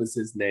 what is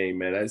his name,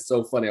 man? That's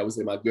so funny. I would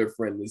say my good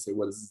friend. They say,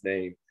 what is his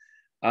name?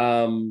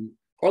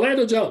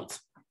 Orlando Jones.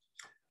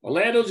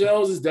 Orlando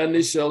Jones has done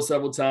this show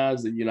several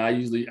times. And, you know, I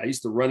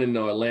used to run into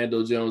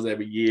Orlando Jones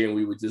every year, and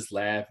we would just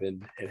laugh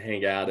and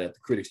hang out at the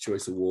Critics'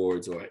 Choice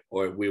Awards,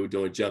 or we were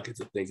doing junkets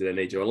and things of that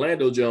nature.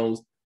 Orlando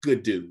Jones,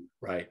 good dude,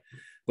 right?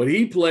 But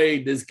he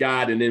played this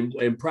guy, and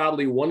in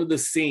probably one of the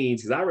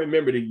scenes, because I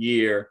remember the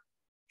year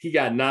he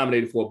got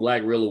nominated for a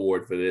Black Reel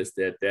Award for this,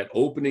 that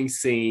opening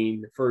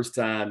scene, the first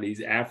time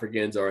these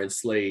Africans are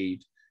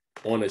enslaved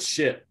on a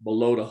ship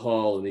below the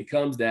hull, and he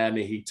comes down and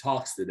he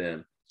talks to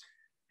them.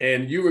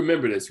 And you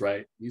remember this,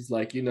 right? He's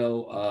like, you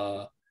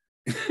know,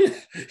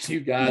 you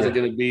guys are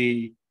going to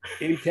be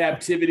in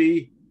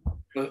captivity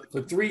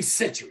for 3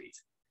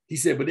 centuries. He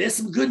said, but there's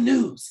some good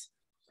news.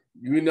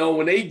 You know,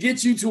 when they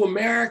get you to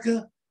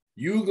America,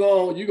 you're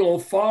going to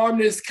farm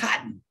this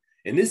cotton.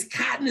 And this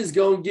cotton is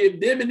going to give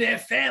them and their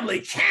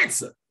family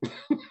cancer.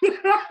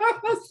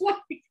 It's like,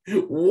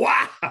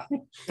 wow.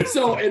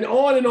 So, and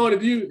on.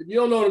 If you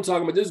don't know what I'm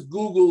talking about, just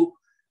Google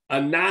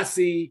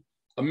Anansi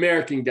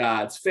American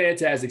Gods.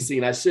 Fantastic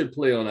scene. I should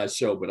play on our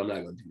show, but I'm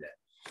not going to do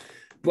that.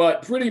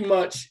 But pretty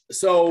much,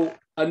 so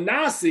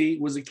Anansi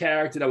was a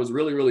character that was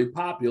really, really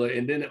popular.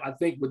 And then I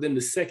think within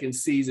the second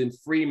season,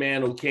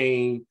 Fremantle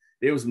came.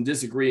 There was some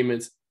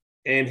disagreements,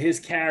 and his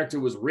character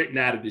was written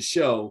out of the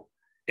show.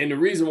 And the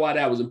reason why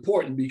that was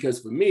important, because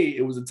for me,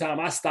 it was the time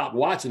I stopped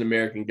watching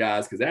American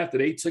Gods, because after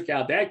they took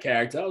out that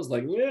character, I was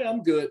like, yeah,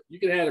 I'm good. You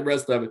can have the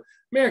rest of it.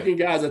 American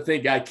Gods, I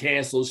think, got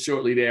canceled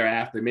shortly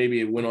thereafter. Maybe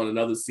it went on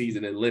another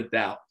season and limped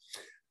out.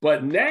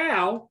 But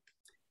now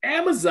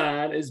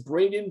Amazon is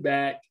bringing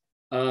back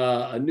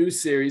a new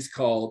series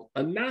called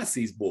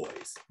Anansi's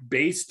Boys,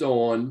 based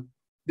on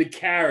the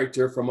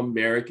character from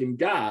American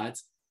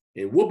Gods.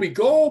 And Whoopi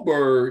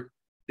Goldberg,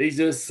 they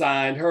just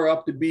signed her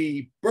up to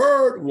be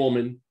Bird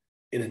Woman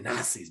in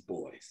Anansi's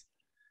Boys.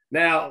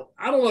 Now,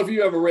 I don't know if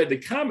you ever read the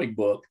comic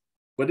book,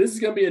 but this is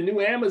going to be a new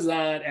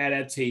Amazon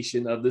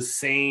adaptation of the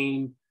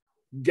same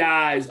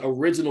guy's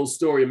original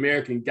story,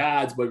 American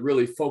Gods, but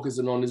really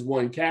focusing on this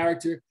one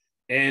character.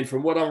 And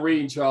from what I'm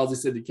reading, Charles, they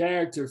said the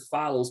character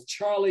follows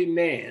Charlie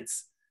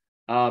Nance,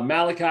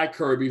 Malachi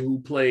Kirby,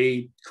 who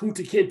played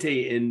Kunta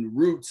Kinte in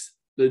Roots,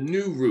 the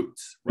new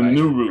Roots, right? The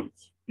new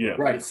Roots, yeah.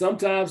 Right,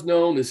 sometimes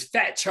known as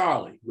Fat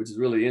Charlie, which is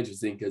really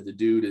interesting because the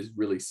dude is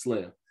really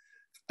slim.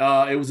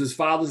 It was his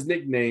father's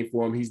nickname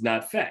for him. He's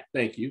not fat,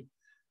 thank you.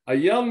 A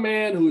young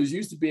man who is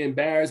used to being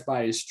embarrassed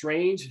by his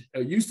estranged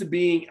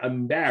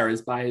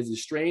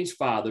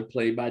father,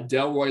 played by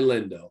Delroy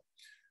Lindo.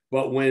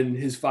 But when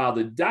his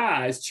father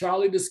dies,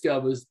 Charlie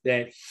discovers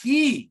that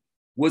he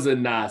was a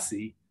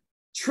Nazi,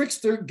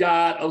 trickster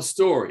god of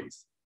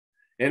stories.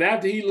 And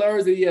after he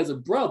learns that he has a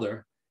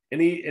brother,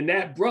 and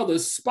that brother,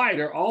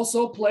 Spider,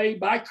 also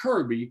played by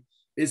Kirby,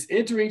 is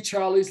entering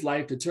Charlie's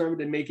life, determined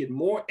to make it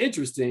more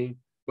interesting,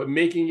 but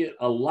making it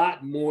a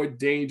lot more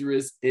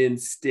dangerous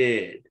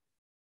instead.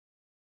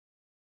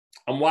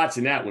 I'm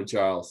watching that one,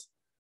 Charles.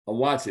 I'm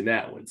watching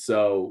that one.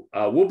 So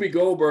Whoopi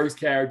Goldberg's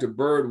character,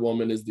 Bird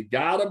Woman, is the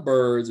god of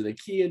birds and a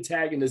key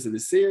antagonist of the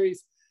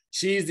series.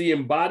 She's the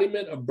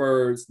embodiment of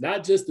birds,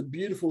 not just the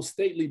beautiful,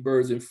 stately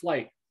birds in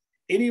flight.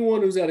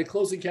 Anyone who's had a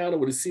close encounter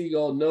with a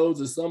seagull knows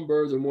that some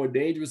birds are more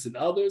dangerous than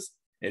others,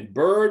 and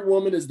Bird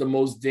Woman is the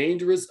most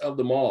dangerous of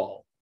them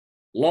all.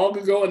 Long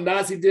ago, a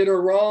Nazi did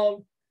her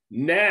wrong.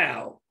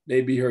 Now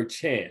may be her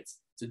chance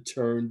to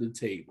turn the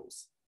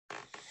tables.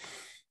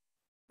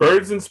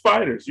 Birds and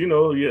spiders,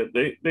 yeah,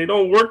 they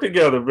don't work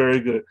together very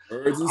good.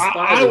 Birds and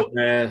spiders,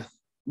 man.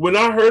 When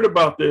I heard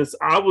about this,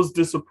 I was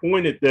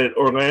disappointed that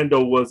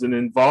Orlando wasn't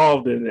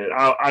involved in it.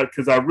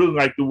 Because I really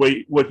liked the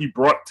way what he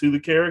brought to the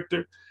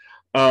character.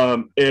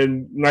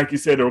 And like you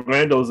said,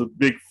 Orlando is a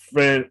big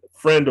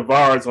friend of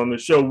ours on the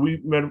show.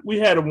 We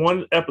had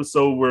one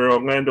episode where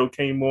Orlando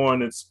came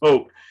on and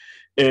spoke.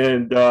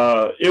 And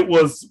it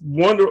was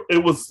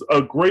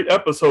a great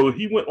episode.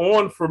 He went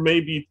on for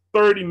maybe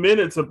 30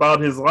 minutes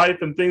about his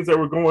life and things that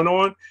were going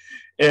on.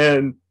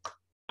 And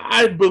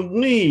I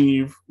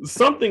believe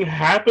something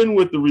happened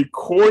with the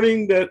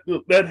recording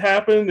that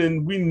happened,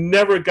 and we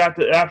never got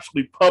to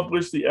actually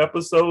publish the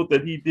episode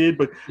that he did.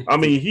 But I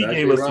mean, he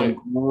gave us some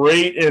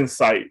great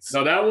insights.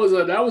 No, that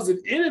was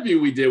an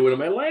interview we did with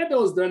him.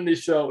 Orlando's done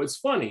this show. It's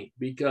funny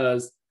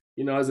because,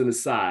 as an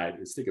aside,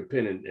 to stick a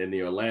pin in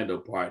the Orlando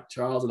part,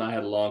 Charles and I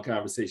had a long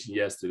conversation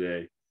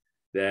yesterday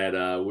that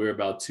we're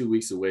about 2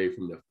 weeks away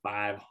from the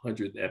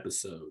 500th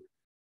episode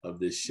of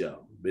this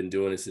show. Been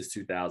doing it since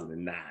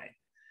 2009.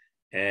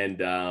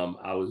 And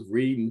I was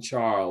reading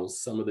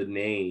Charles some of the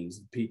names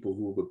of people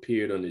who have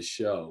appeared on this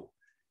show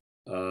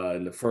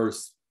in the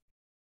first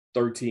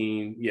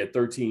 13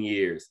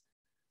 years.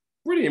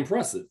 Pretty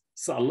impressive.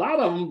 So a lot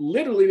of them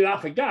literally that I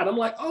forgot. I'm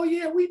like, oh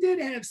yeah, we did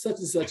have such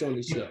and such on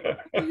the show.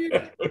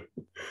 Yeah.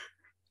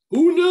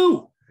 Who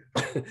knew?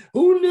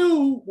 Who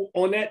knew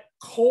on that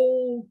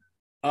cold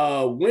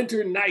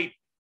winter night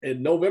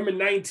in November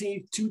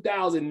 19th,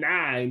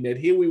 2009, that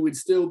here we would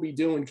still be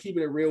doing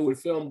Keeping It Real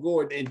with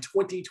FilmGordon in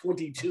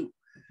 2022.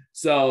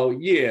 So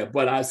yeah,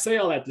 but I say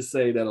all that to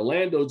say that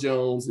Orlando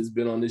Jones has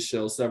been on this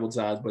show several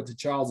times, but to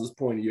Charles's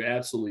point, you're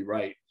absolutely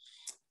right.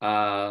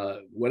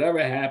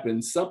 Whatever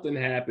happened, something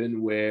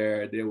happened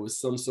where there was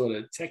some sort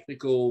of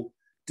technical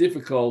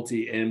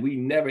difficulty and we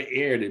never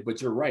aired it,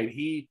 but you're right.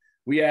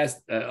 We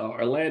asked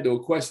Orlando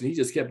a question. He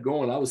just kept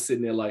going. I was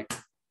sitting there like,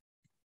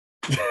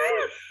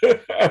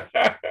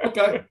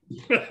 okay.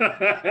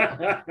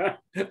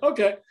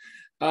 Okay.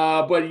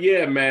 But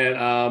yeah, man,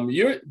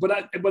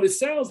 but it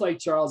sounds like,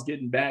 Charles,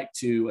 getting back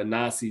to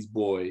Anansi's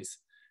Boys,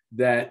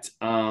 that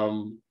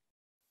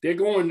they're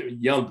going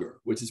younger,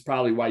 which is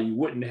probably why you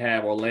wouldn't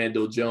have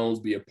Orlando Jones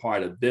be a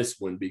part of this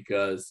one,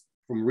 because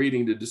from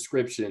reading the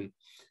description,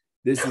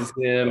 this is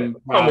him.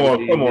 Come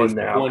on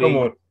now.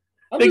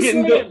 They're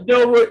getting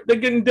Delroy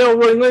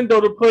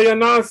Lindo to play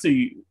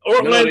Anansi.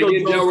 They're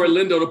getting Delroy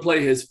Lindo to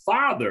play his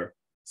father.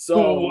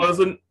 So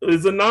who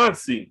is a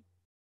Nazi.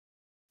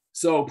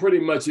 So pretty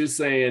much you're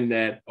saying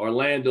that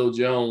Orlando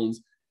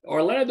Jones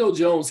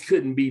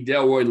couldn't be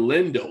Delroy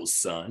Lindo's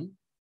son.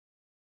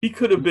 He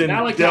could have been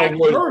Malachi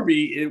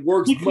Kirby. It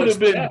works. He could have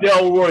been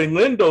Delroy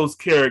Lindo's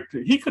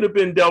character. He could have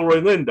been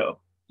Delroy Lindo.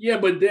 Yeah,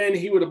 but then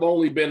he would have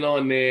only been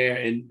on there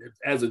and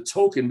as a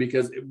token,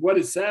 because what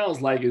it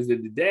sounds like is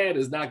that the dad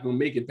is not going to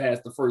make it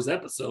past the first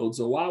episode.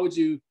 So why would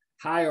you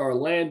hire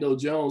Orlando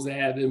Jones and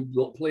have him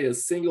play a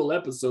single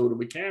episode of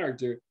a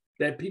character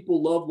that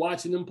people love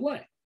watching him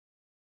play?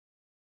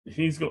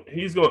 He's going.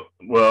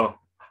 Well,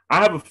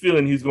 I have a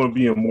feeling he's going to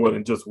be in more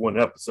than just one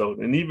episode,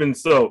 and even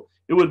so,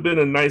 it would have been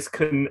a nice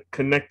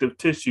connective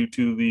tissue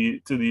to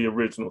the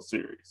original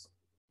series.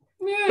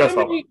 Yeah, that's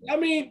I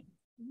mean,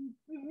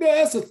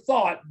 that's a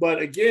thought,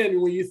 but again,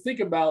 when you think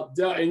about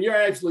and you're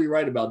actually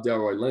right about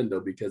Delroy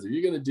Lindo, because if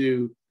you're going to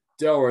do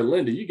Delroy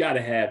Lindo, you got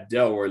to have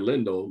Delroy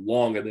Lindo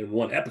longer than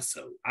one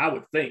episode. I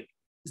would think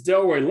it's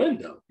Delroy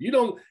Lindo.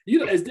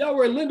 As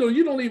Delroy Lindo,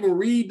 you don't even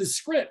read the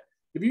script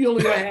if you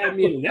only going to have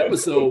me in an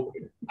episode.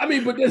 I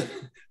mean, but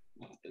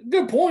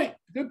good point,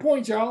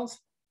 Charles.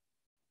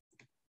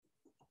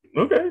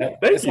 Okay,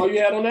 that's all you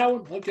had on that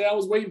one. Okay, I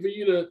was waiting for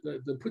you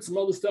to put some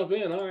other stuff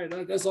in. All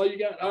right, that's all you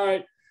got. All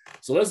right.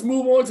 So let's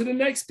move on to the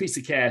next piece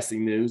of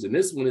casting news. And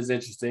this one is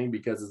interesting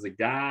because it's a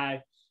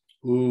guy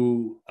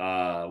who,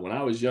 when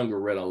I was younger,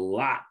 read a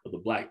lot of the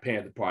Black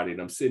Panther Party.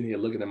 And I'm sitting here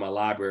looking at my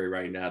library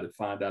right now to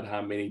find out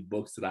how many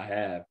books that I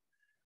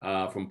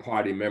have from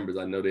party members.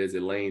 I know there's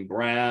Elaine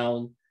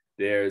Brown.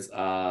 There's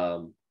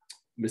Mr.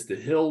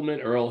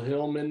 Hillman, Earl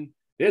Hillman.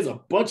 There's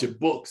a bunch of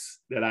books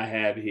that I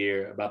have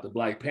here about the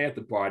Black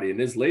Panther Party. And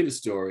this latest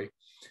story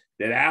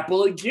that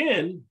Apple,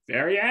 again,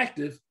 very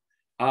active,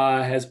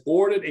 has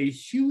ordered a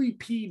Huey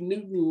P.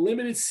 Newton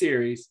limited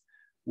series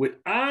with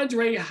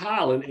Andre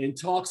Holland in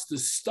talks to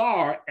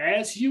star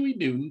as Huey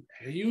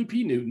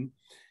P. Newton,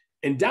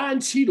 and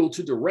Don Cheadle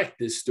to direct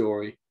this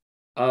story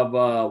of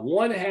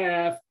one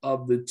half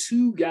of the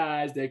two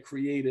guys that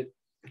created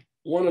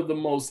one of the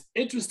most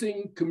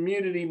interesting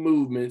community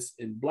movements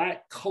in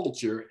Black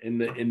culture in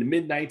the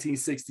mid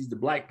 1960s, the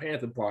Black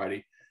Panther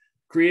Party,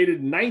 created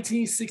in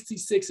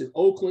 1966 in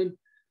Oakland.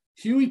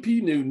 Huey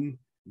P. Newton,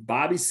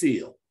 Bobby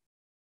Seale.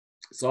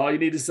 That's all you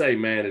need to say,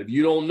 man. If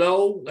you don't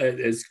know,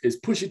 as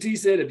Pusha T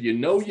said, if you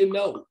know, you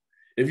know.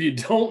 If you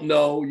don't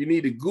know, you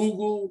need to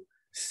Google,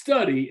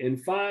 study,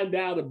 and find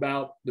out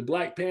about the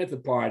Black Panther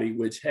Party,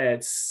 which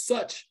had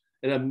such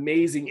an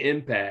amazing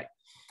impact.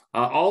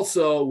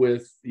 Also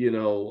with,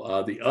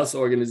 the US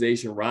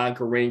organization, Ron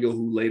Karenga,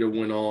 who later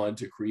went on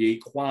to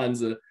create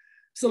Kwanzaa.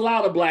 It's a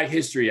lot of Black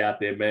history out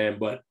there, man.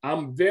 But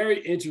I'm very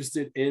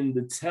interested in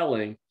the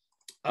telling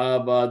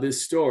of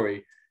this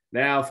story.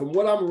 Now, from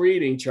what I'm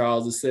reading,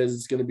 Charles, it says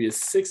it's going to be a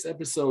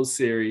 6-episode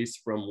series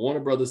from Warner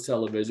Brothers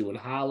Television with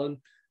Holland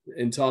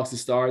and talks to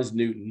stars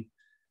Newton.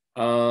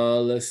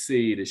 Let's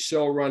see. The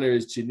showrunner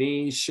is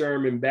Janine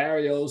Sherman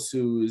Barrios,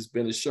 who's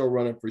been a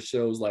showrunner for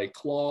shows like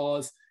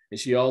Claws. And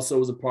she also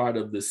was a part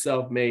of the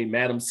self-made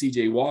Madam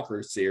C.J.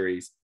 Walker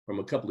series from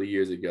a couple of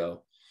years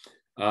ago.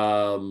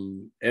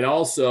 And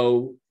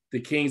also The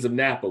Kings of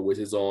Napa, which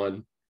is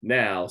on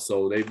now.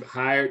 So they've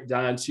hired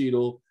Don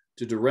Cheadle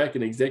to direct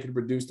and executive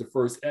produce the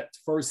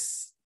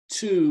first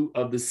 2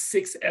 of the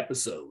 6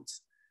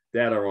 episodes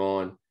that are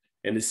on.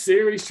 And the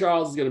series,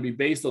 Charles, is going to be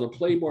based on a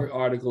Playboy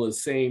article of the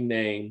same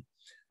name,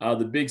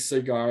 The Big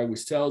Cigar,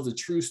 which tells the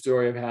true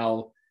story of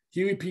how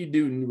Huey P.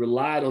 Newton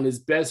relied on his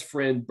best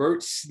friend,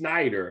 Bert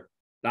Schneider,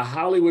 the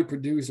Hollywood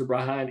producer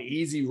behind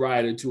Easy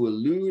Rider, to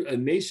elude a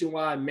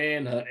nationwide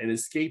manhunt and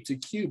escape to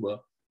Cuba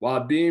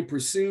while being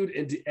pursued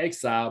into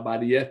exile by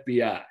the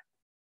FBI.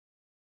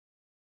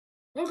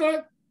 Okay.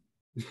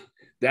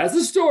 That's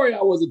a story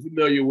I wasn't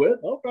familiar with.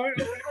 Okay.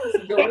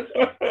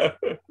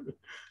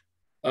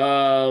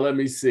 Let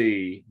me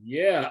see.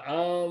 Yeah.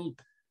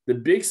 The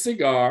Big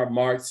Cigar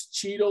marks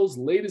Cheadle's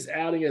latest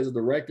outing as a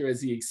director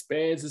as he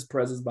expands his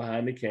presence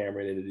behind the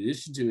camera in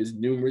addition to his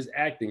numerous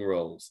acting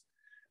roles.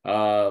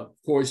 Of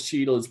course,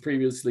 Cheadle has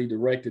previously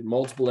directed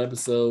multiple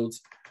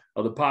episodes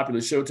of the popular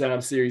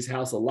Showtime series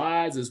House of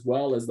Lies, as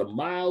well as the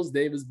Miles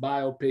Davis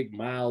biopic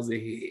Miles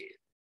Ahead.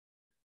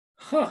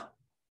 Huh.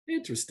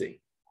 Interesting.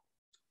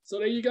 So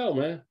there you go,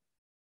 man.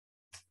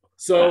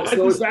 So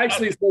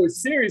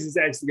his series is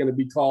actually going to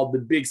be called The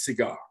Big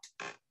Cigar.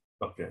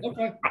 Okay.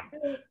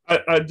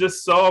 I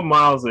just saw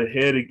Miles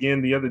Ahead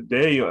again the other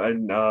day,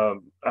 and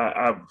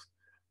I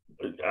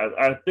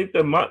think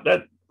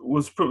that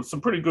was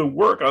some pretty good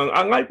work.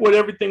 I like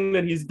everything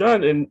that he's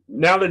done, and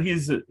now that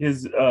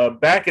his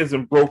back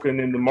isn't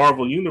broken in the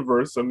Marvel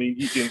universe, I mean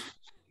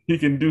he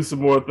can do some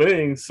more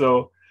things.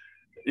 So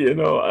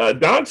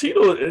Don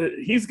Cheadle,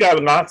 he's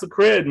got lots of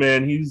cred,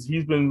 man. He's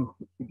been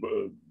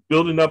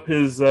building up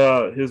his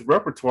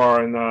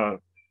repertoire, and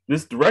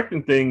this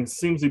directing thing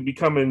seems to be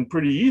becoming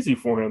pretty easy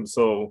for him.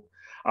 So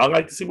I'd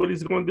like to see what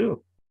he's going to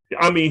do.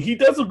 I mean, he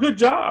does a good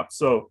job.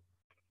 So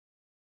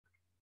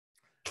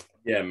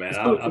yeah, man,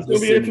 I'm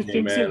just be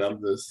interesting, man.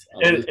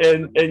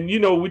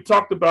 And we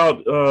talked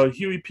about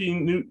Huey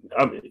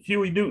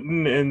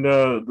Newton and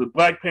the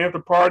Black Panther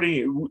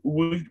Party.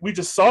 We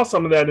just saw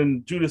some of that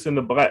in Judas and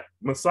the Black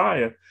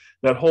Messiah.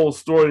 That whole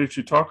story that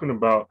you're talking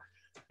about.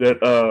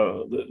 That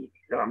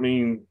I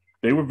mean,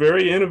 they were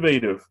very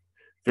innovative.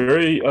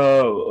 Very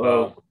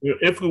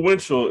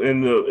influential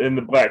in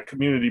the Black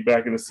community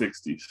back in the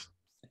 60s.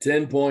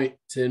 10-point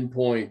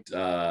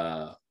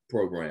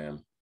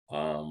program.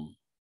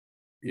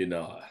 You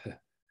know,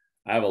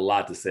 I have a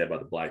lot to say about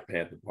the Black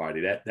Panther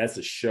Party. That's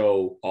a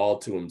show all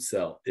to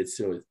himself. It's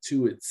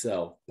to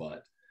itself,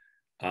 but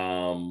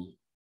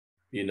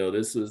you know,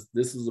 this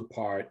was a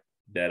part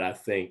that I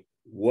think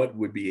what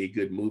would be a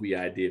good movie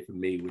idea for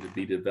me would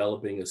be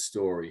developing a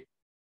story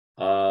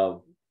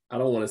of, I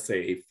don't want to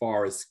say a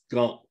Forrest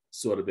Gump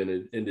sort of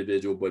an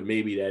individual, but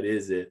maybe that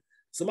is it.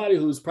 Somebody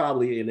who's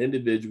probably an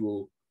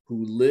individual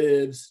who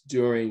lives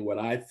during what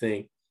I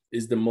think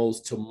is the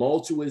most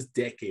tumultuous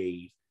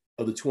decade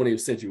of the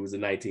 20th century was the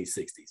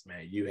 1960s,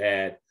 man. You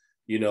had,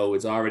 you know,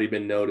 it's already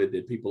been noted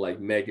that people like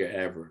Medgar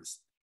Evers,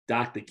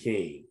 Dr.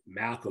 King,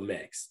 Malcolm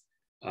X,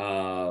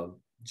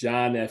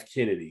 John F.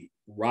 Kennedy,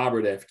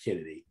 Robert F.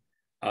 Kennedy,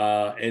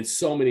 and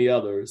so many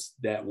others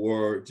that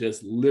were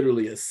just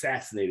literally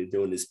assassinated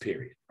during this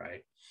period,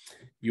 right?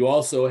 You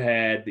also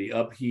had the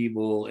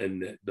upheaval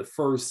and the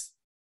first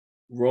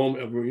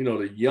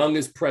the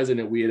youngest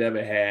president we had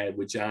ever had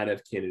with John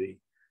F. Kennedy.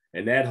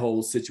 And that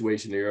whole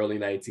situation in the early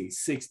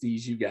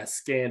 1960s, you got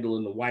scandal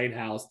in the White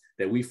House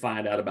that we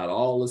find out about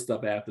all the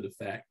stuff after the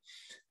fact.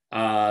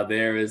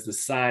 There is the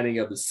signing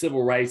of the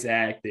Civil Rights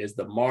Act. There's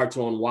the March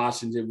on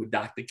Washington with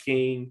Dr.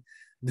 King.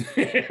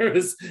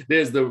 There's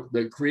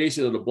the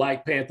creation of the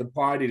Black Panther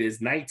Party.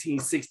 There's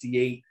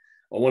 1968,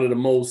 one of the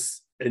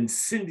most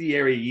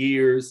incendiary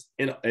years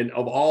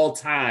of all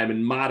time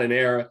in modern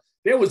era.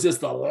 There was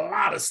just a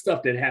lot of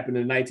stuff that happened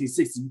in the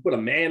 1960s. You put a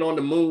man on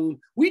the moon.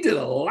 We did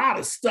a lot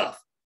of stuff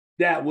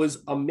that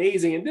was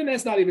amazing. And then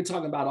that's not even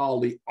talking about all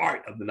the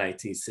art of the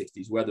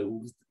 1960s, whether it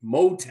was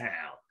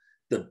Motown,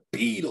 the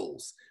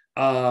Beatles,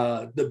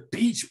 the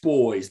Beach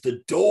Boys,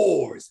 the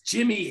Doors,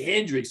 Jimi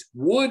Hendrix,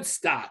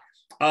 Woodstock,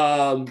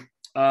 Summer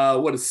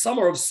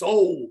of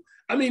Soul.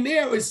 I mean,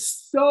 there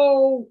was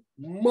so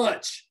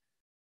much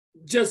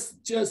just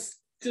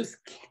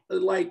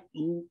like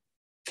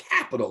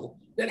capital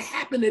that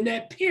happened in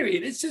that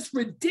period. It's just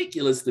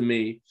ridiculous to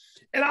me.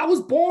 And I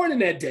was born in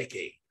that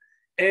decade.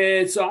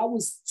 And so I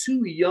was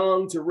too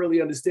young to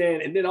really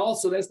understand. And then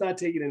also that's not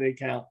taking into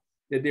account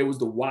that there was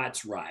the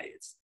Watts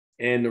riots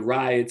and the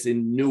riots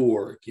in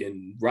Newark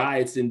and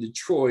riots in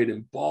Detroit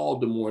and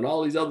Baltimore and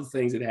all these other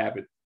things that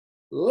happened.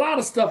 A lot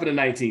of stuff in the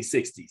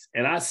 1960s.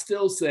 And I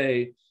still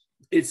say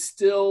it's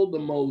still the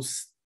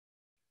most,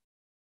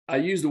 I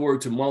use the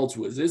word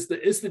tumultuous. It's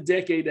the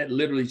decade that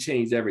literally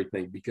changed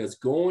everything, because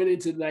going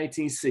into the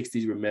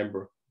 1960s,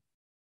 remember,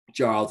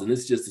 Charles, and this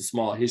is just a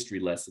small history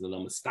lesson and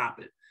I'm gonna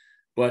stop it.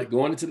 But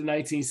going into the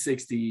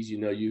 1960s, you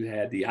know, you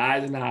had the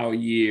Eisenhower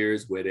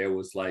years where there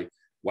was like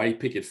white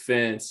picket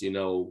fence, you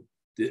know,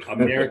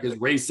 America's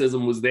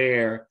racism was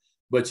there,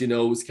 but, you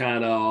know, it was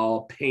kind of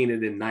all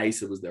painted and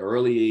nice. It was the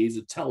early age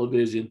of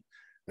television.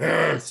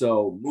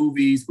 So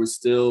movies were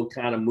still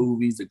kind of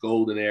movies, the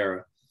golden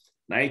era.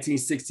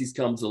 1960s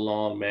comes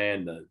along,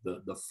 man,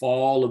 the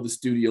fall of the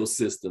studio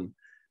system.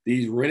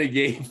 These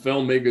renegade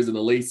filmmakers in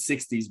the late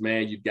 60s,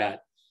 man, you've got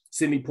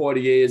Sidney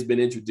Poitier has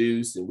been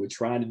introduced, and we're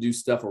trying to do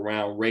stuff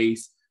around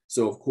race.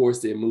 So, of course,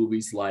 there are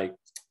movies like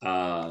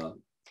Raisin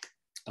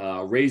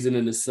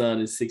in the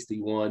Sun in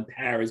 61,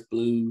 Paris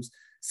Blues.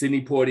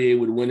 Sidney Poitier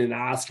would win an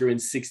Oscar in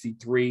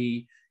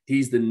 63.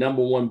 He's the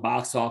 #1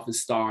 box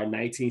office star in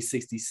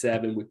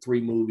 1967 with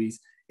 3 movies,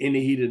 In the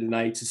Heat of the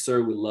Night, To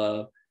Serve with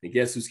Love, and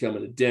Guess Who's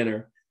Coming to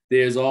Dinner.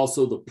 There's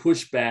also the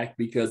pushback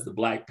because the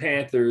Black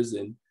Panthers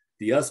and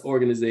the US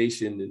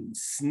organization and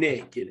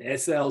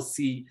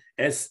SNCC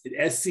and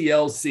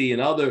SCLC and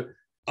other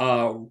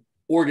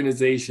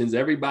organizations,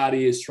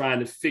 everybody is trying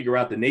to figure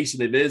out the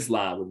Nation of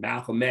Islam with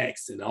Malcolm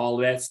X and all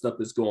of that stuff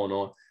that's going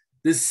on.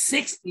 The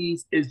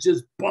 60s is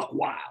just buck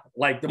wild.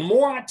 Like, the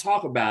more I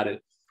talk about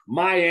it,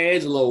 Maya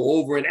Angelou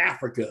over in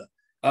Africa,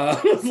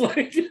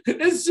 like,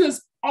 it's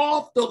just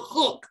off the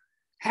hook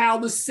how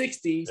the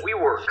 60s. We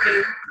work,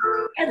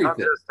 everything. not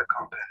just a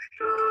company.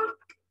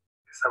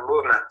 It's a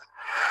movement.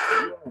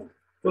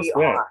 What's that? A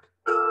way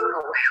of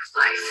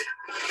life.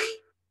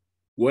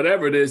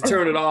 Whatever it is,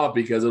 turn it off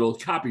because it'll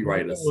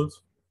copyright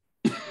us.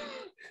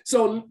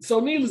 So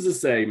needless to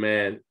say,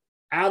 man,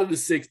 out of the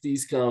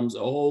 60s comes a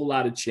whole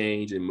lot of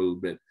change and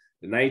movement.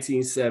 The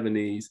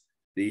 1970s,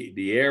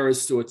 the era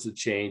sorts of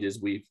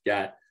changes. We've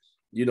got,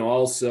 you know,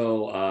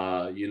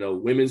 also, you know,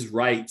 women's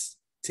rights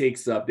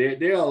takes up.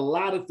 There are a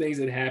lot of things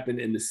that happened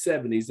in the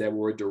 70s that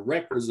were a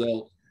direct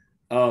result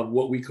of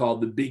what we call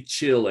the Big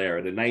Chill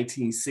era, the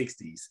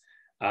 1960s.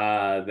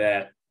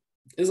 That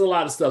there's a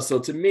lot of stuff. So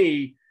to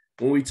me,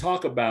 when we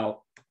talk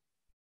about,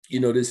 you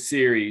know, this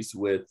series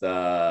with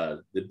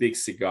the Big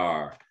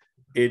Cigar,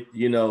 it,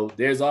 you know,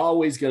 there's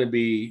always going to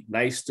be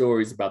nice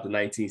stories about the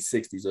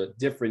 1960s, or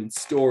different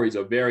stories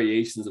or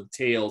variations of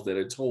tales that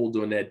are told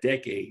during that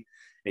decade.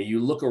 And you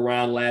look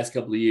around last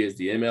couple of years,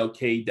 the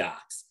MLK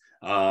docs,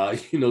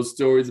 you know,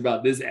 stories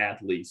about this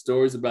athlete,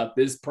 stories about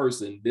this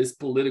person, this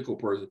political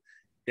person.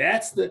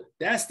 That's the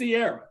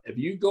era. If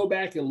you go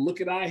back and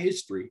look at our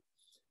history,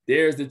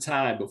 there's the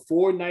time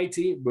before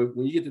but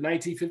when you get to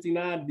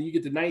 1959, then you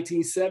get to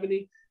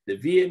 1970, the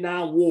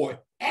Vietnam War,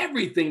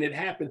 everything that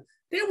happened.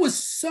 It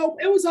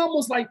was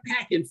almost like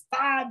packing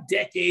 5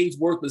 decades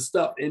worth of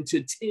stuff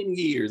into 10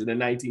 years in the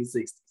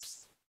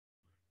 1960s.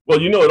 Well,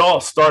 it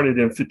all started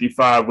in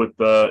 55 with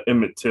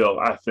Emmett Till,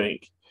 I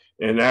think.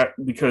 And that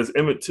because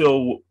Emmett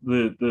Till,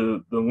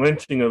 the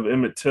lynching of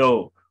Emmett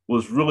Till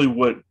was really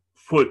what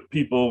put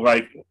people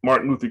like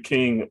Martin Luther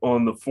King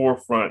on the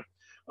forefront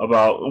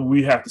about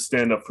we have to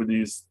stand up for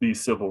these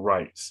civil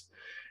rights.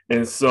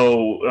 And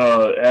so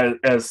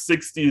as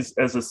the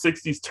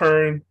 60s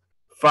turn,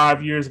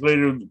 5 years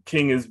later,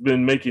 King has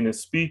been making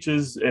his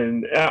speeches.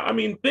 And I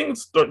mean,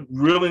 things start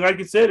really, like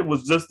you said, it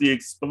was just the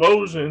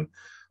explosion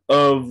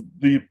of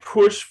the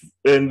push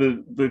and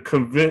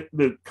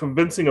the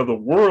convincing of the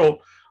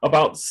world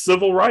about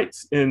civil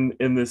rights in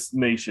this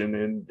nation.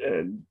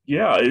 And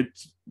yeah,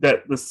 it's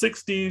that the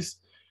 60s,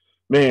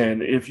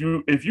 man, if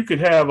you could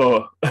have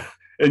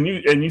and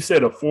you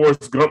said a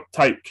Forrest Gump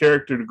type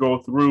character to go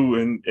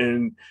through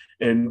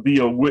and be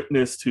a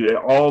witness to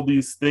all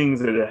these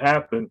things that have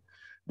happened,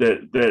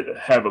 that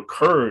have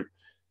occurred,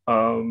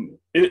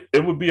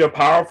 it would be a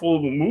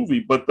powerful movie.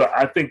 But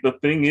I think the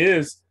thing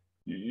is,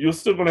 you're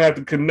still going to have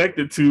to connect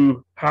it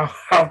to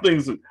how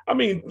things. I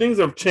mean, things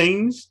have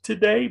changed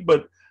today,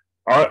 but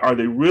are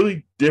they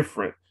really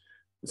different?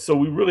 So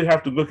we really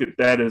have to look at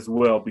that as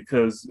well,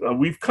 because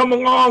we've come a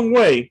long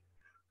way,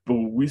 but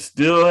we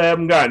still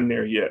haven't gotten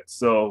there yet.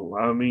 So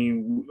I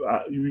mean,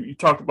 you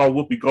talked about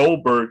Whoopi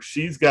Goldberg.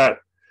 She's got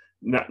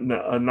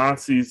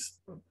Nazi's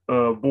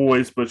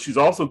boys, but she's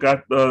also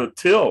got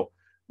Till,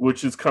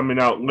 which is coming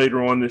out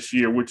later on this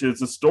year, which is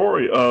the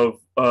story of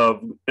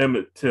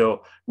Emmett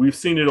Till. We've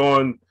seen it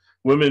on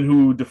Women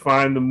Who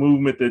Define the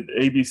Movement that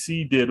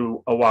ABC did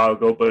a while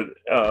ago, but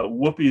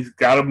Whoopi's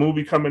got a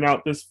movie coming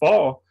out this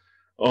fall,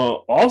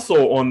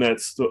 also on that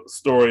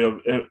story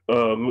of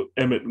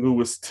Emmett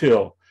Lewis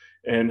Till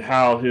and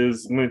how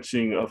his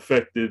lynching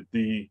affected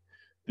the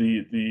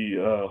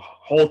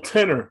whole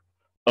tenor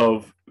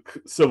of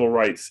civil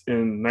rights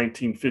in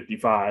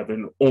 1955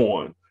 and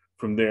on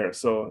from there.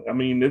 So I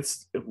mean,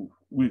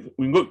 we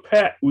look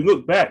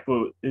back,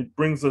 but it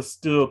brings us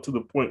still to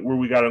the point where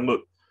we got to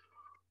look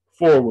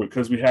forward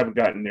because we haven't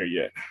gotten there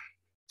yet.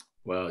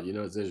 Well,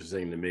 it's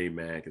interesting to me,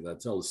 man, because I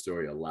tell the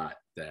story a lot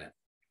that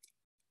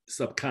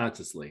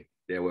subconsciously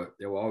there were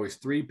always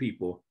 3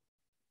 people,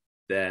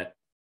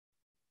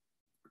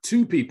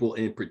 2 people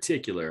in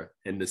particular,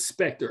 and the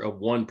specter of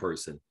one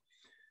person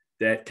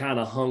that kind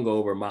of hung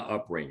over my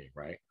upbringing,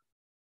 right?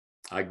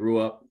 I grew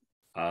up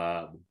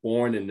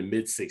born in the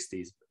mid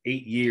 60s,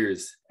 8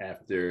 years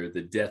after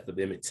the death of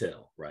Emmett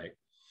Till, right?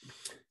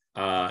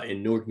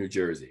 In Newark, New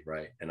Jersey,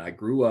 right? And I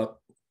grew up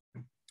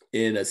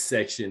in a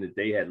section that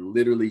they had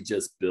literally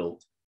just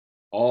built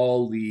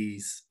all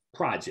these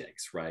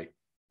projects, right?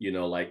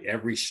 Like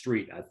every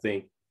street, I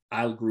think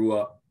I grew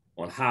up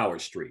on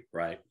Howard Street,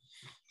 right?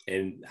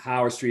 And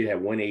Howard Street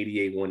had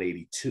 188,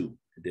 182.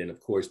 And then, of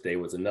course, there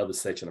was another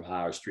section of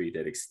Howard Street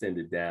that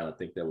extended down. I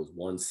think that was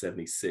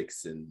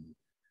 176 and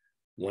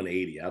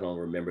 180. I don't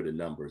remember the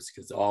numbers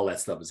because all that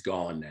stuff is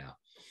gone now.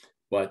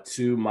 But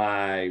to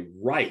my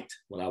right,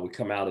 when I would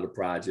come out of the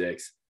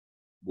projects,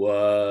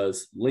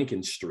 was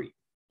Lincoln Street.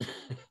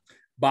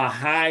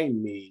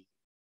 Behind me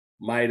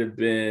might have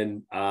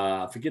been,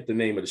 I forget the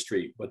name of the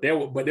street, but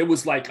it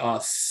was like a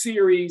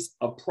series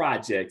of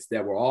projects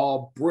that were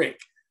all brick,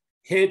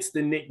 hence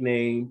the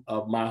nickname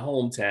of my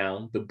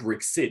hometown, the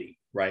Brick City,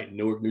 right?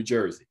 Newark, New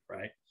Jersey,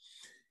 right?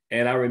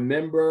 And I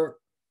remember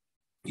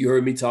you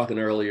heard me talking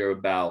earlier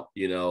about,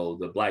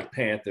 the Black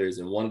Panthers,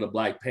 and one of the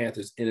Black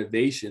Panthers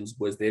innovations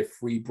was their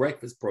free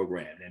breakfast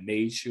program and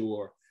made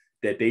sure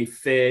that they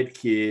fed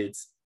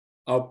kids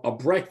a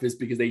breakfast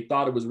because they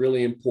thought it was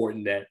really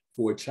important that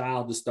for a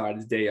child to start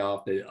his day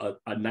off, that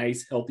a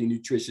nice, healthy,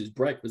 nutritious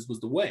breakfast was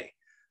the way.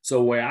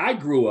 So where I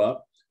grew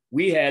up,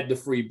 we had the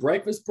free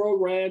breakfast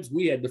programs,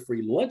 we had the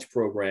free lunch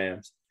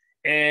programs.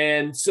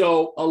 And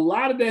so a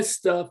lot of that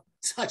stuff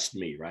touched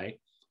me, right?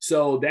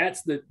 So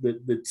that's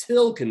the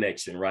Till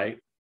connection, right?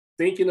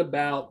 Thinking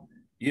about,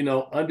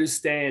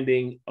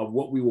 understanding of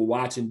what we were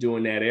watching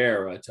during that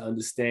era, to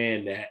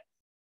understand that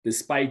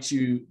despite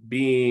you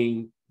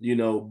being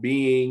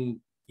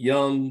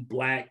young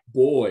Black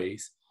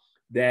boys,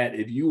 that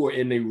if you were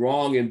in the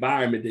wrong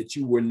environment, that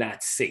you were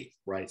not safe,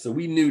 right? So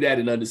we knew that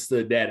and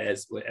understood that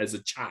as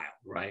a child,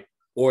 right?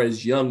 Or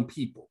as young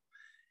people.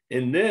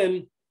 And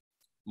then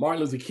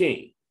Martin Luther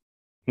King,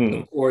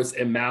 of course,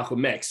 and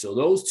Malcolm X. So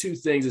those 2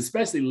 things,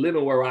 especially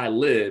living where I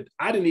lived,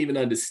 I didn't even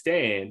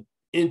understand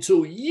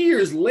until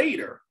years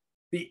later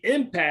the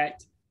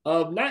impact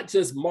of not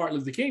just Martin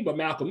Luther King, but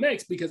Malcolm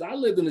X, because I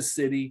lived in a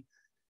city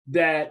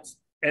that,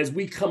 as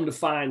we come to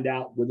find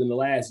out within the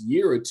last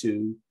year or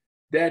 2,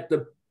 that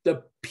the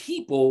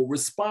people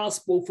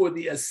responsible for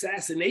the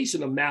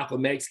assassination of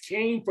Malcolm X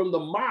came from the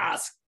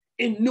mosque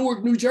in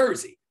Newark, New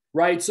Jersey,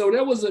 right? So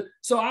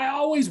I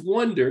always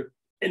wondered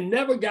and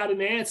never got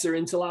an answer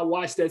until I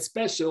watched that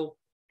special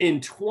in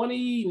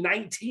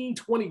 2019,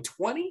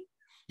 2020,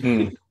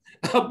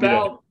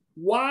 about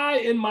why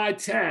in my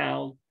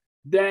town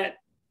that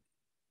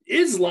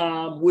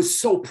Islam was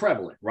so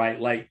prevalent, right?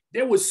 Like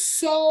there was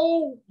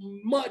so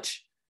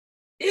much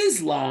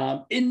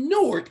Islam in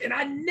Newark, and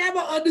I never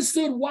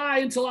understood why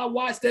until I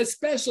watched that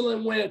special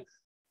and went,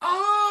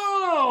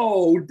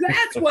 oh,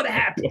 that's what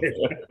happened.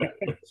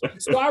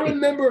 So I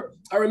remember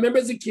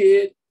as a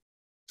kid,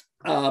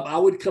 I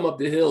would come up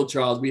the hill,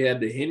 Charles. We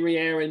had the Henry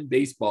Aaron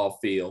baseball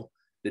field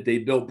that they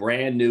built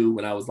brand new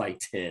when I was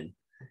like 10.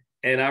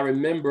 And I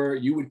remember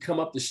you would come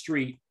up the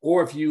street,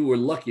 or if you were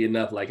lucky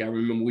enough, like I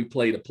remember we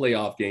played a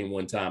playoff game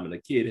one time and a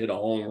kid hit a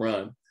home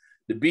run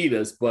to beat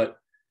us, but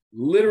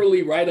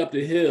literally right up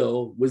the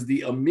hill was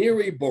the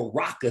Amiri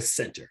Baraka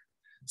Center.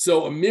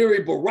 So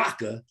Amiri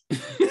Baraka,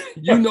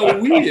 you know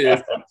who he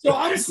is. So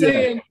I'm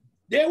saying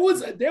there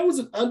was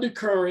an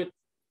undercurrent,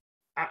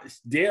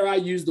 dare I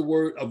use the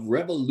word, of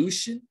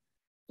revolution.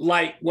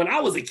 Like when I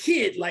was a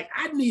kid, like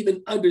I didn't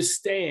even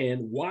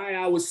understand why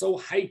I was so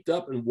hyped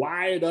up and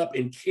wired up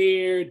and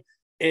cared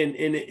and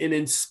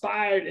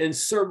inspired in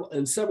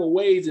several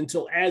ways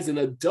until as an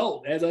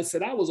adult. As I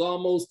said, I was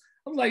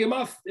like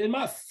in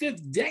my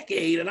fifth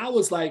decade, and I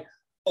was like,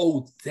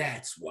 oh,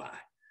 that's why.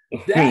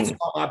 That's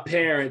why my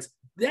parents,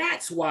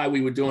 that's why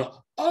we were doing it.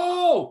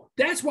 Oh,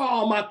 that's why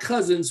all my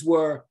cousins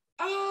were.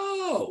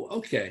 Oh,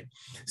 okay.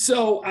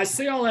 So I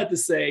say all that to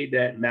say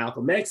that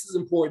Malcolm X is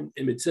important,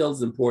 Emmett Till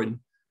is important.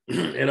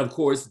 And of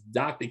course,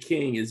 Dr.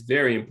 King is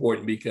very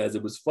important because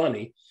it was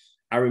funny.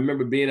 I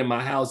remember being in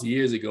my house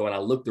years ago and I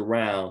looked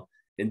around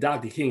and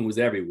Dr. King was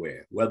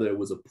everywhere, whether it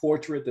was a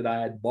portrait that I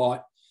had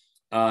bought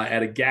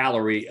at a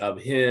gallery of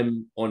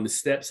him on the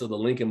steps of the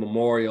Lincoln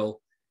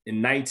Memorial in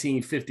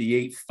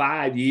 1958,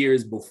 5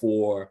 years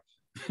before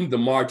the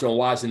March on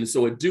Washington.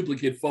 So a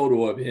duplicate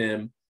photo of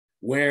him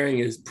wearing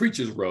his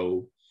preacher's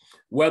robe,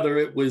 whether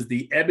it was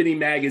the ebony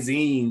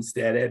magazines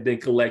that had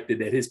been collected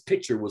that his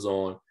picture was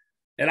on.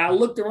 And I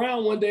looked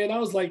around one day and I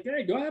was like,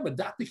 hey, do I have a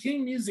Dr.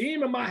 King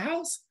museum in my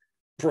house?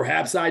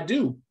 Perhaps I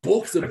do.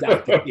 Books of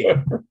Dr.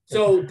 King.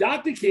 So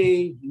Dr.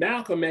 King,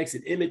 Malcolm X,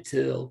 and Emmett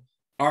Till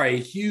are a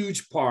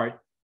huge part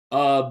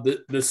of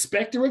the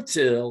specter of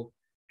Till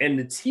and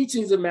the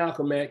teachings of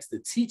Malcolm X, the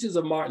teachings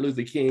of Martin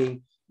Luther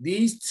King.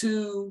 These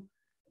two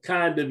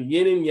kind of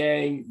yin and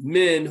yang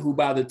men who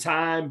by the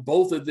time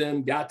both of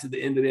them got to the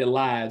end of their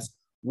lives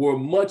were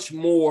much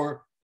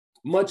more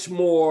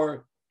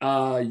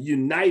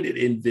united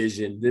in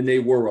vision than they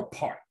were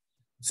apart.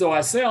 So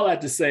I say all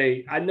that to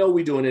say, I know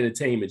we do an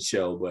entertainment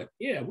show, but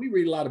yeah, we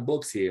read a lot of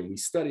books here and we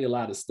study a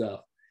lot of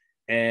stuff.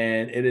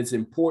 And it's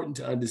important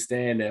to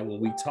understand that when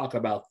we talk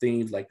about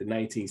themes like the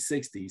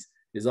 1960s,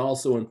 it's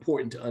also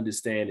important to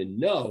understand and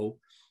know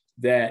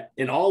that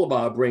in all of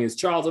our upbringings,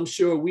 Charles, I'm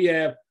sure we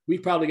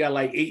probably got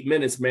like 8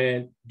 minutes,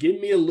 man. Give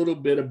me a little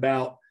bit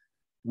about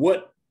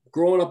what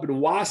growing up in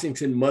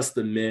Washington must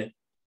have meant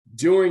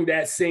during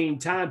that same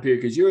time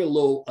period, because you're a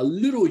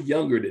little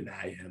younger than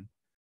I am.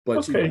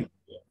 But okay.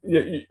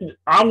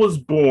 I was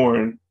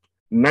born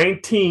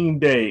 19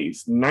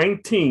 days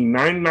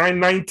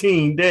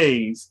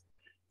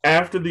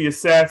after the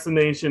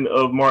assassination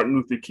of Martin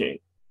Luther King.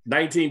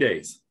 19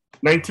 days.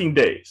 19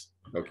 days.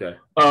 Okay.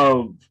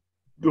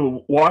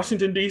 The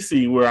Washington,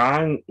 D.C., where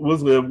I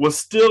was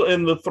still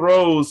in the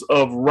throes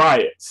of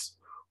riots,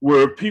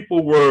 where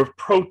people were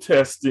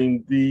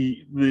protesting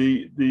the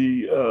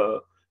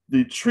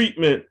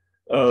treatment,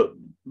 the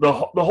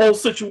whole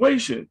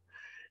situation.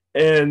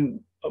 And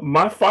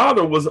my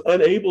father was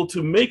unable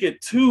to make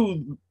it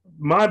to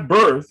my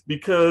birth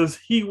because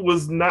he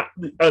was not,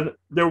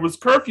 there was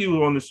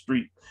curfew on the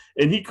street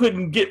and he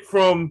couldn't get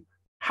from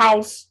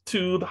house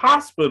to the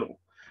hospital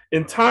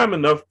in time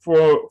enough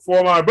for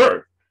my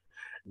birth.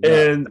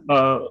 Yeah. And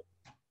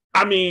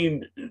I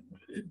mean,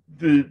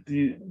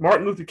 the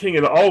Martin Luther King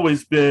had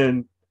always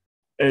been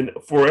and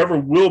forever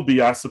will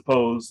be, I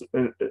suppose,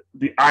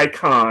 the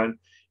icon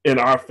in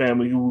our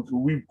family.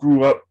 We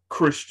grew up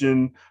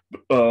Christian,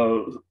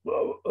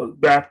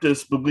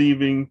 Baptist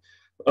believing,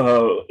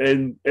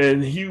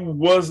 and he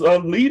was a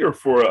leader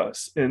for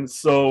us. And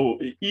so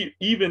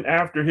even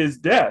after his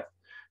death,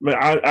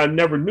 I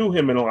never knew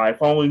him in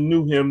life. I only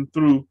knew him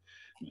through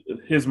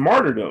his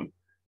martyrdom.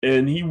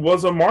 And he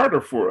was a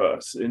martyr for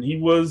us. And he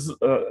was,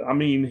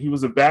 he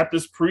was a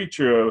Baptist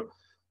preacher,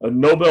 a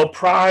Nobel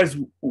Prize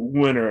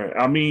winner.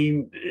 I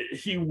mean,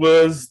 he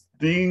was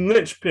the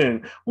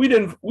linchpin. We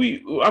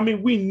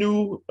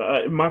knew,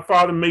 my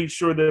father made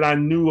sure that I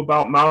knew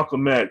about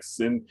Malcolm X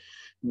and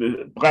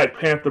the Black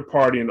Panther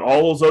Party and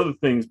all those other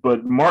things.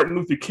 But Martin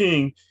Luther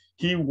King,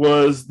 he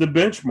was the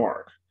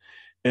benchmark.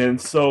 And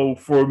so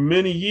for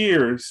many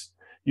years,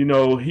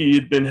 he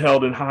had been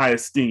held in high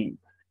esteem.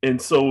 And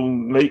so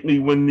lately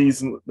when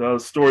these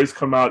stories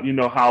come out,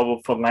 how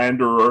a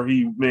philanderer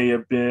he may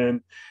have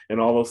been and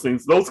all those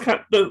things, those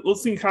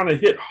things kind of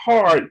hit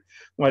hard.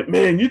 Like,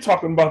 man, you're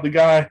talking about the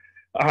guy.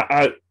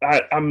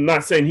 I'm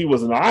not saying he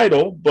was an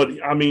idol, but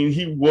I mean,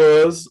 he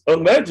was a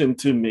legend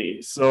to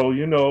me. So,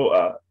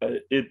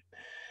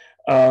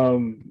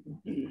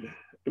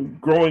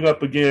 growing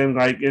up again,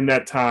 like in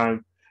that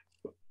time,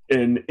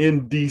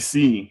 in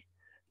DC,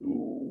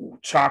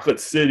 Chocolate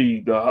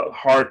City, the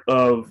heart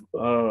of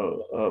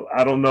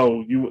I don't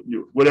know,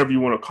 you whatever you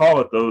want to call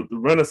it, the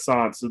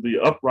Renaissance, the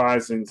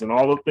uprisings, and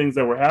all the things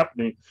that were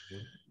happening.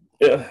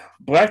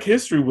 Black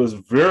history was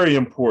very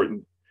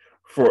important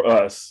for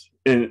us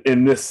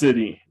in this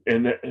city,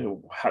 and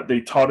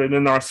they taught it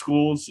in our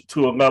schools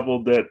to a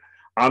level that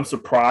I'm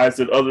surprised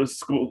that other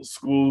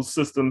school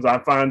systems I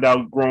find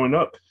out growing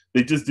up,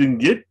 they just didn't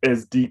get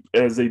as deep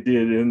as they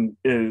did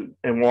in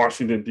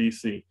Washington,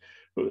 D.C.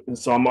 And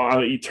so I'm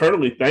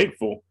eternally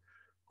thankful,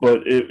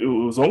 but it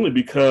was only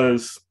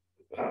because,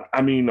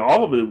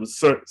 all of it was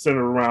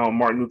centered around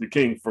Martin Luther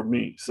King for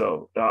me.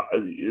 So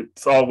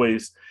it's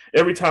always,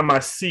 every time I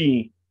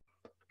see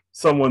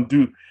someone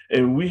do,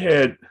 and we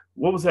had,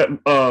 what was that,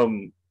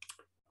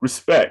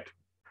 Respect,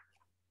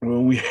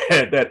 when we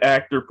had that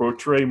actor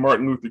portray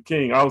Martin Luther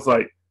King, I was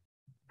like,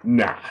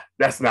 nah,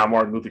 that's not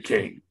Martin Luther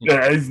King.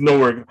 He's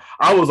nowhere.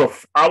 I was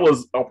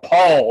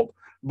appalled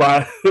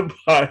by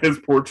his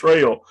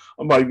portrayal.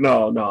 I'm like,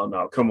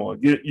 no, come on,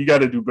 you got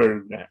to do better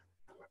than that.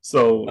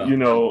 So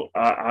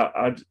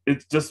I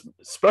it's just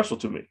special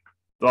to me.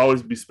 It'll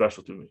always be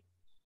special to me.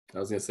 I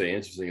was gonna say,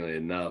 interestingly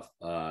enough,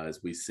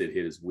 as we sit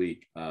here this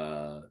week,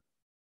 on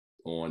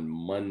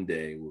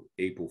Monday,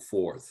 April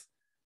 4th,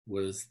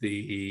 was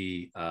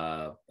the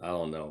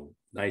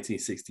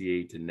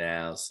 1968 to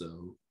now,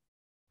 so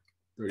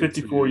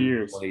 54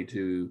 years.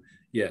 22,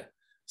 yeah.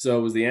 So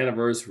it was the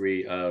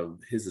anniversary of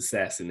his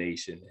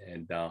assassination,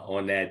 and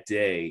on that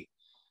day,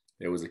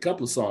 there was a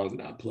couple of songs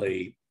that I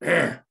played.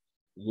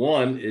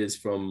 One is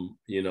from,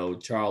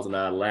 Charles and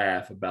I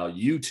Laugh About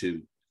You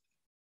Two.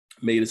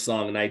 Made a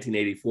song in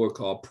 1984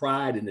 called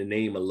Pride in the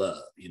Name of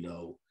Love. In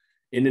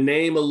the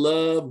name of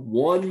love,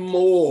 one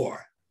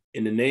more.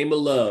 In the name of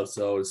love.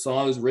 So the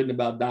song is written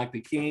about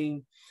Dr.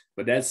 King,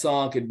 but that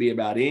song could be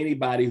about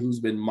anybody who's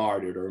been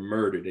martyred or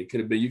murdered. It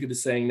could have been, you could have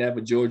sang that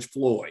for George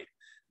Floyd.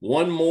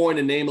 One more in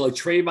the name of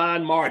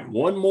Trayvon Martin.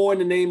 One more in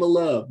the name of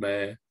love,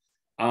 man.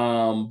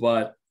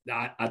 But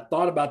I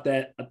thought about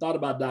that. I thought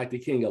about Dr.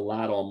 King a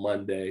lot on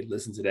Monday,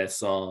 listened to that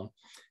song.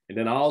 And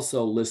then I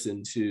also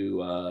listened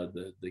to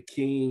the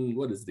King,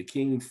 what is the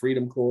King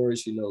Freedom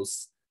Chorus,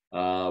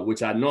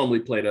 which I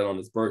normally play that on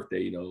his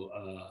birthday,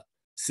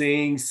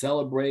 sing,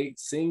 celebrate,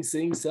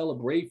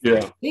 celebrate.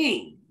 Yeah.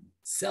 King.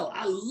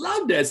 I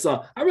love that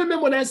song. I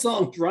remember when that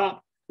song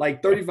dropped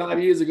like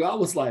 35 years ago. I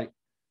was like,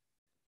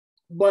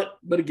 but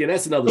again,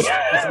 that's another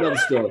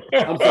story.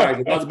 I'm sorry,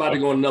 because I was about to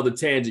go on another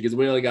tangent because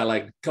we only got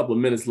like a couple of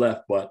minutes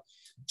left. But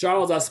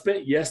Charles, I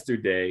spent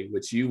yesterday,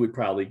 which you would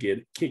probably get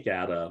a kick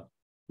out of,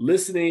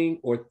 listening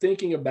or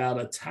thinking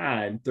about a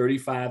time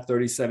 35,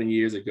 37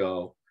 years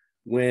ago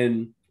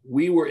when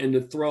we were in the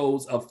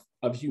throes of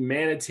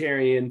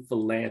humanitarian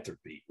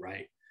philanthropy,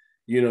 right?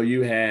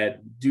 You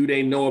had Do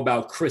They Know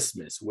About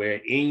Christmas,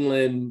 where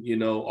England,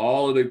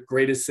 all of the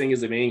greatest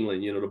singers of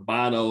England, the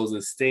Bonos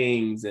and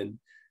Stings and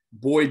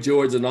Boy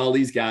George and all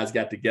these guys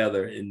got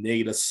together and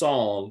made a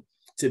song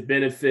to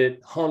benefit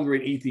hunger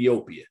in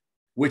Ethiopia,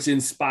 which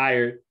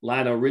inspired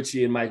Lionel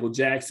Richie and Michael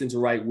Jackson to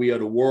write We Are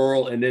the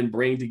World and then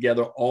bring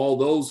together all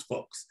those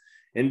folks.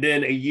 And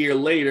then a year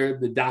later,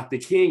 the Dr.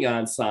 King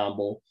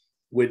Ensemble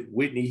with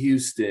Whitney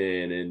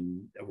Houston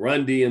and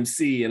Run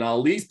DMC and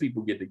all these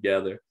people get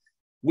together,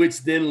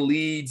 which then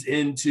leads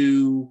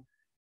into,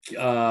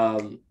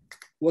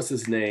 what's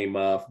his name?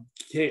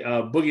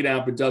 Boogie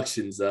Down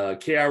Productions,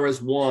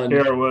 KRS-One,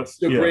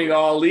 to bring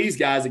all these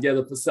guys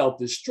together for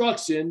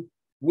self-destruction,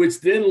 which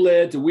then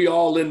led to We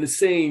All in the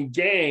Same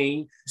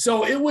Gang.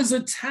 So it was a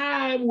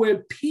time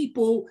where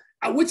people,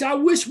 which I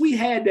wish we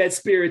had that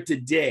spirit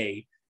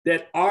today,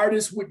 that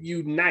artists would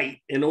unite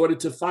in order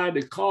to find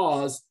a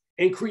cause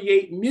and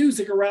create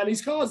music around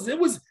these causes. It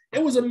was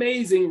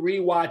amazing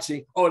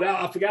rewatching. Oh,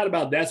 now I forgot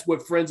about That's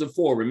What Friends Are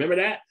For. Remember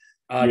that?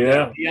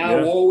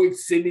 Dionne Warwick,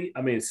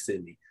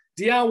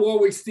 Dionne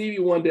Warwick, Stevie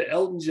Wonder,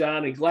 Elton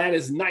John, and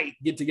Gladys Knight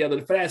get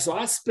together for that. So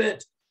I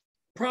spent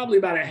probably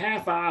about a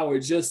half hour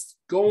just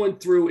going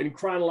through in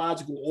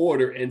chronological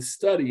order and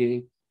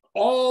studying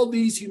all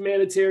these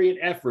humanitarian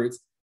efforts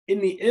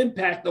in the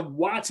impact of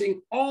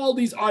watching all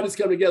these artists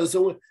come together.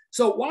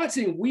 So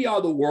watching We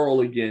Are the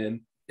World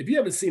again, if you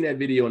haven't seen that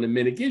video in a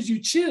minute, gives you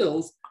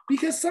chills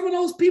because some of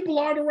those people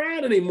aren't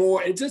around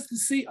anymore. And just to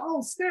see,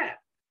 oh, snap.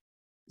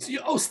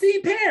 Oh,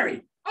 Steve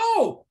Perry.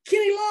 Oh,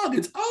 Kenny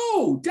Loggins.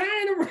 Oh,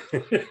 Diana.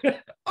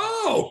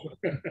 Oh.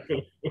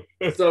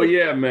 So,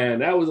 yeah, man,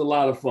 that was a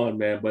lot of fun,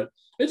 man. But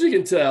as you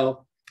can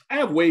tell, I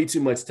have way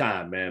too much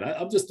time, man.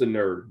 I'm just a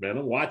nerd, man.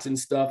 I'm watching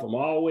stuff. I'm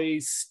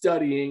always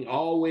studying,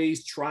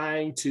 always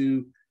trying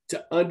to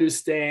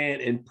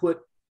understand and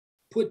put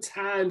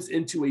times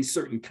into a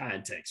certain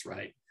context,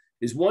 right?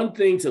 It's one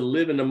thing to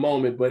live in the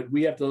moment, but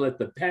we have to let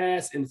the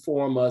past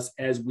inform us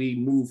as we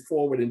move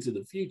forward into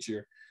the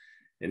future.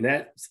 And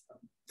that's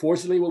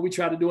fortunately what we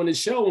try to do on this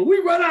show. And we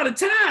run out of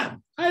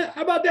time.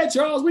 How about that,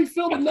 Charles? We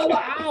filmed another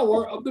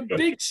hour of the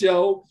big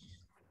show.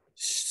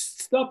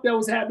 Stuff that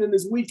was happening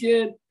this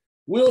weekend.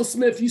 Will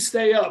Smith, you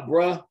stay up,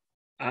 bruh.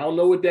 I don't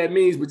know what that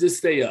means, but just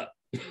stay up.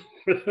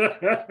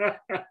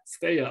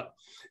 Stay up.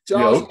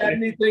 Charles, Yeah, okay. got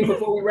anything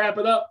before we wrap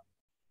it up?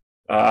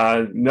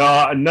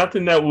 No,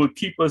 nothing that would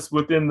keep us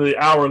within the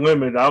hour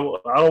limit. I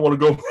don't want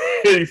to go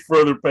any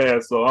further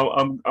past, so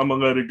I'm gonna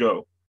let it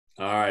go.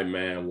 All right,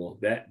 man. Well,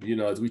 that,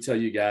 as we tell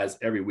you guys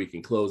every week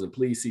in closing,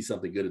 please see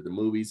something good at the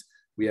movies.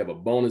 We have a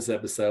bonus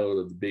episode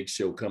of the big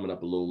show coming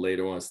up a little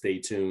later on. Stay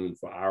tuned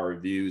for our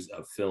reviews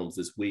of films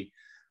this week.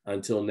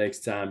 Until next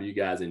time, you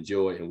guys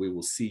enjoy, and we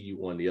will see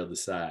you on the other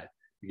side.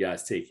 You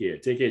guys take care.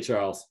 Take care,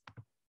 Charles.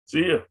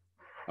 See ya.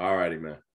 All righty, man.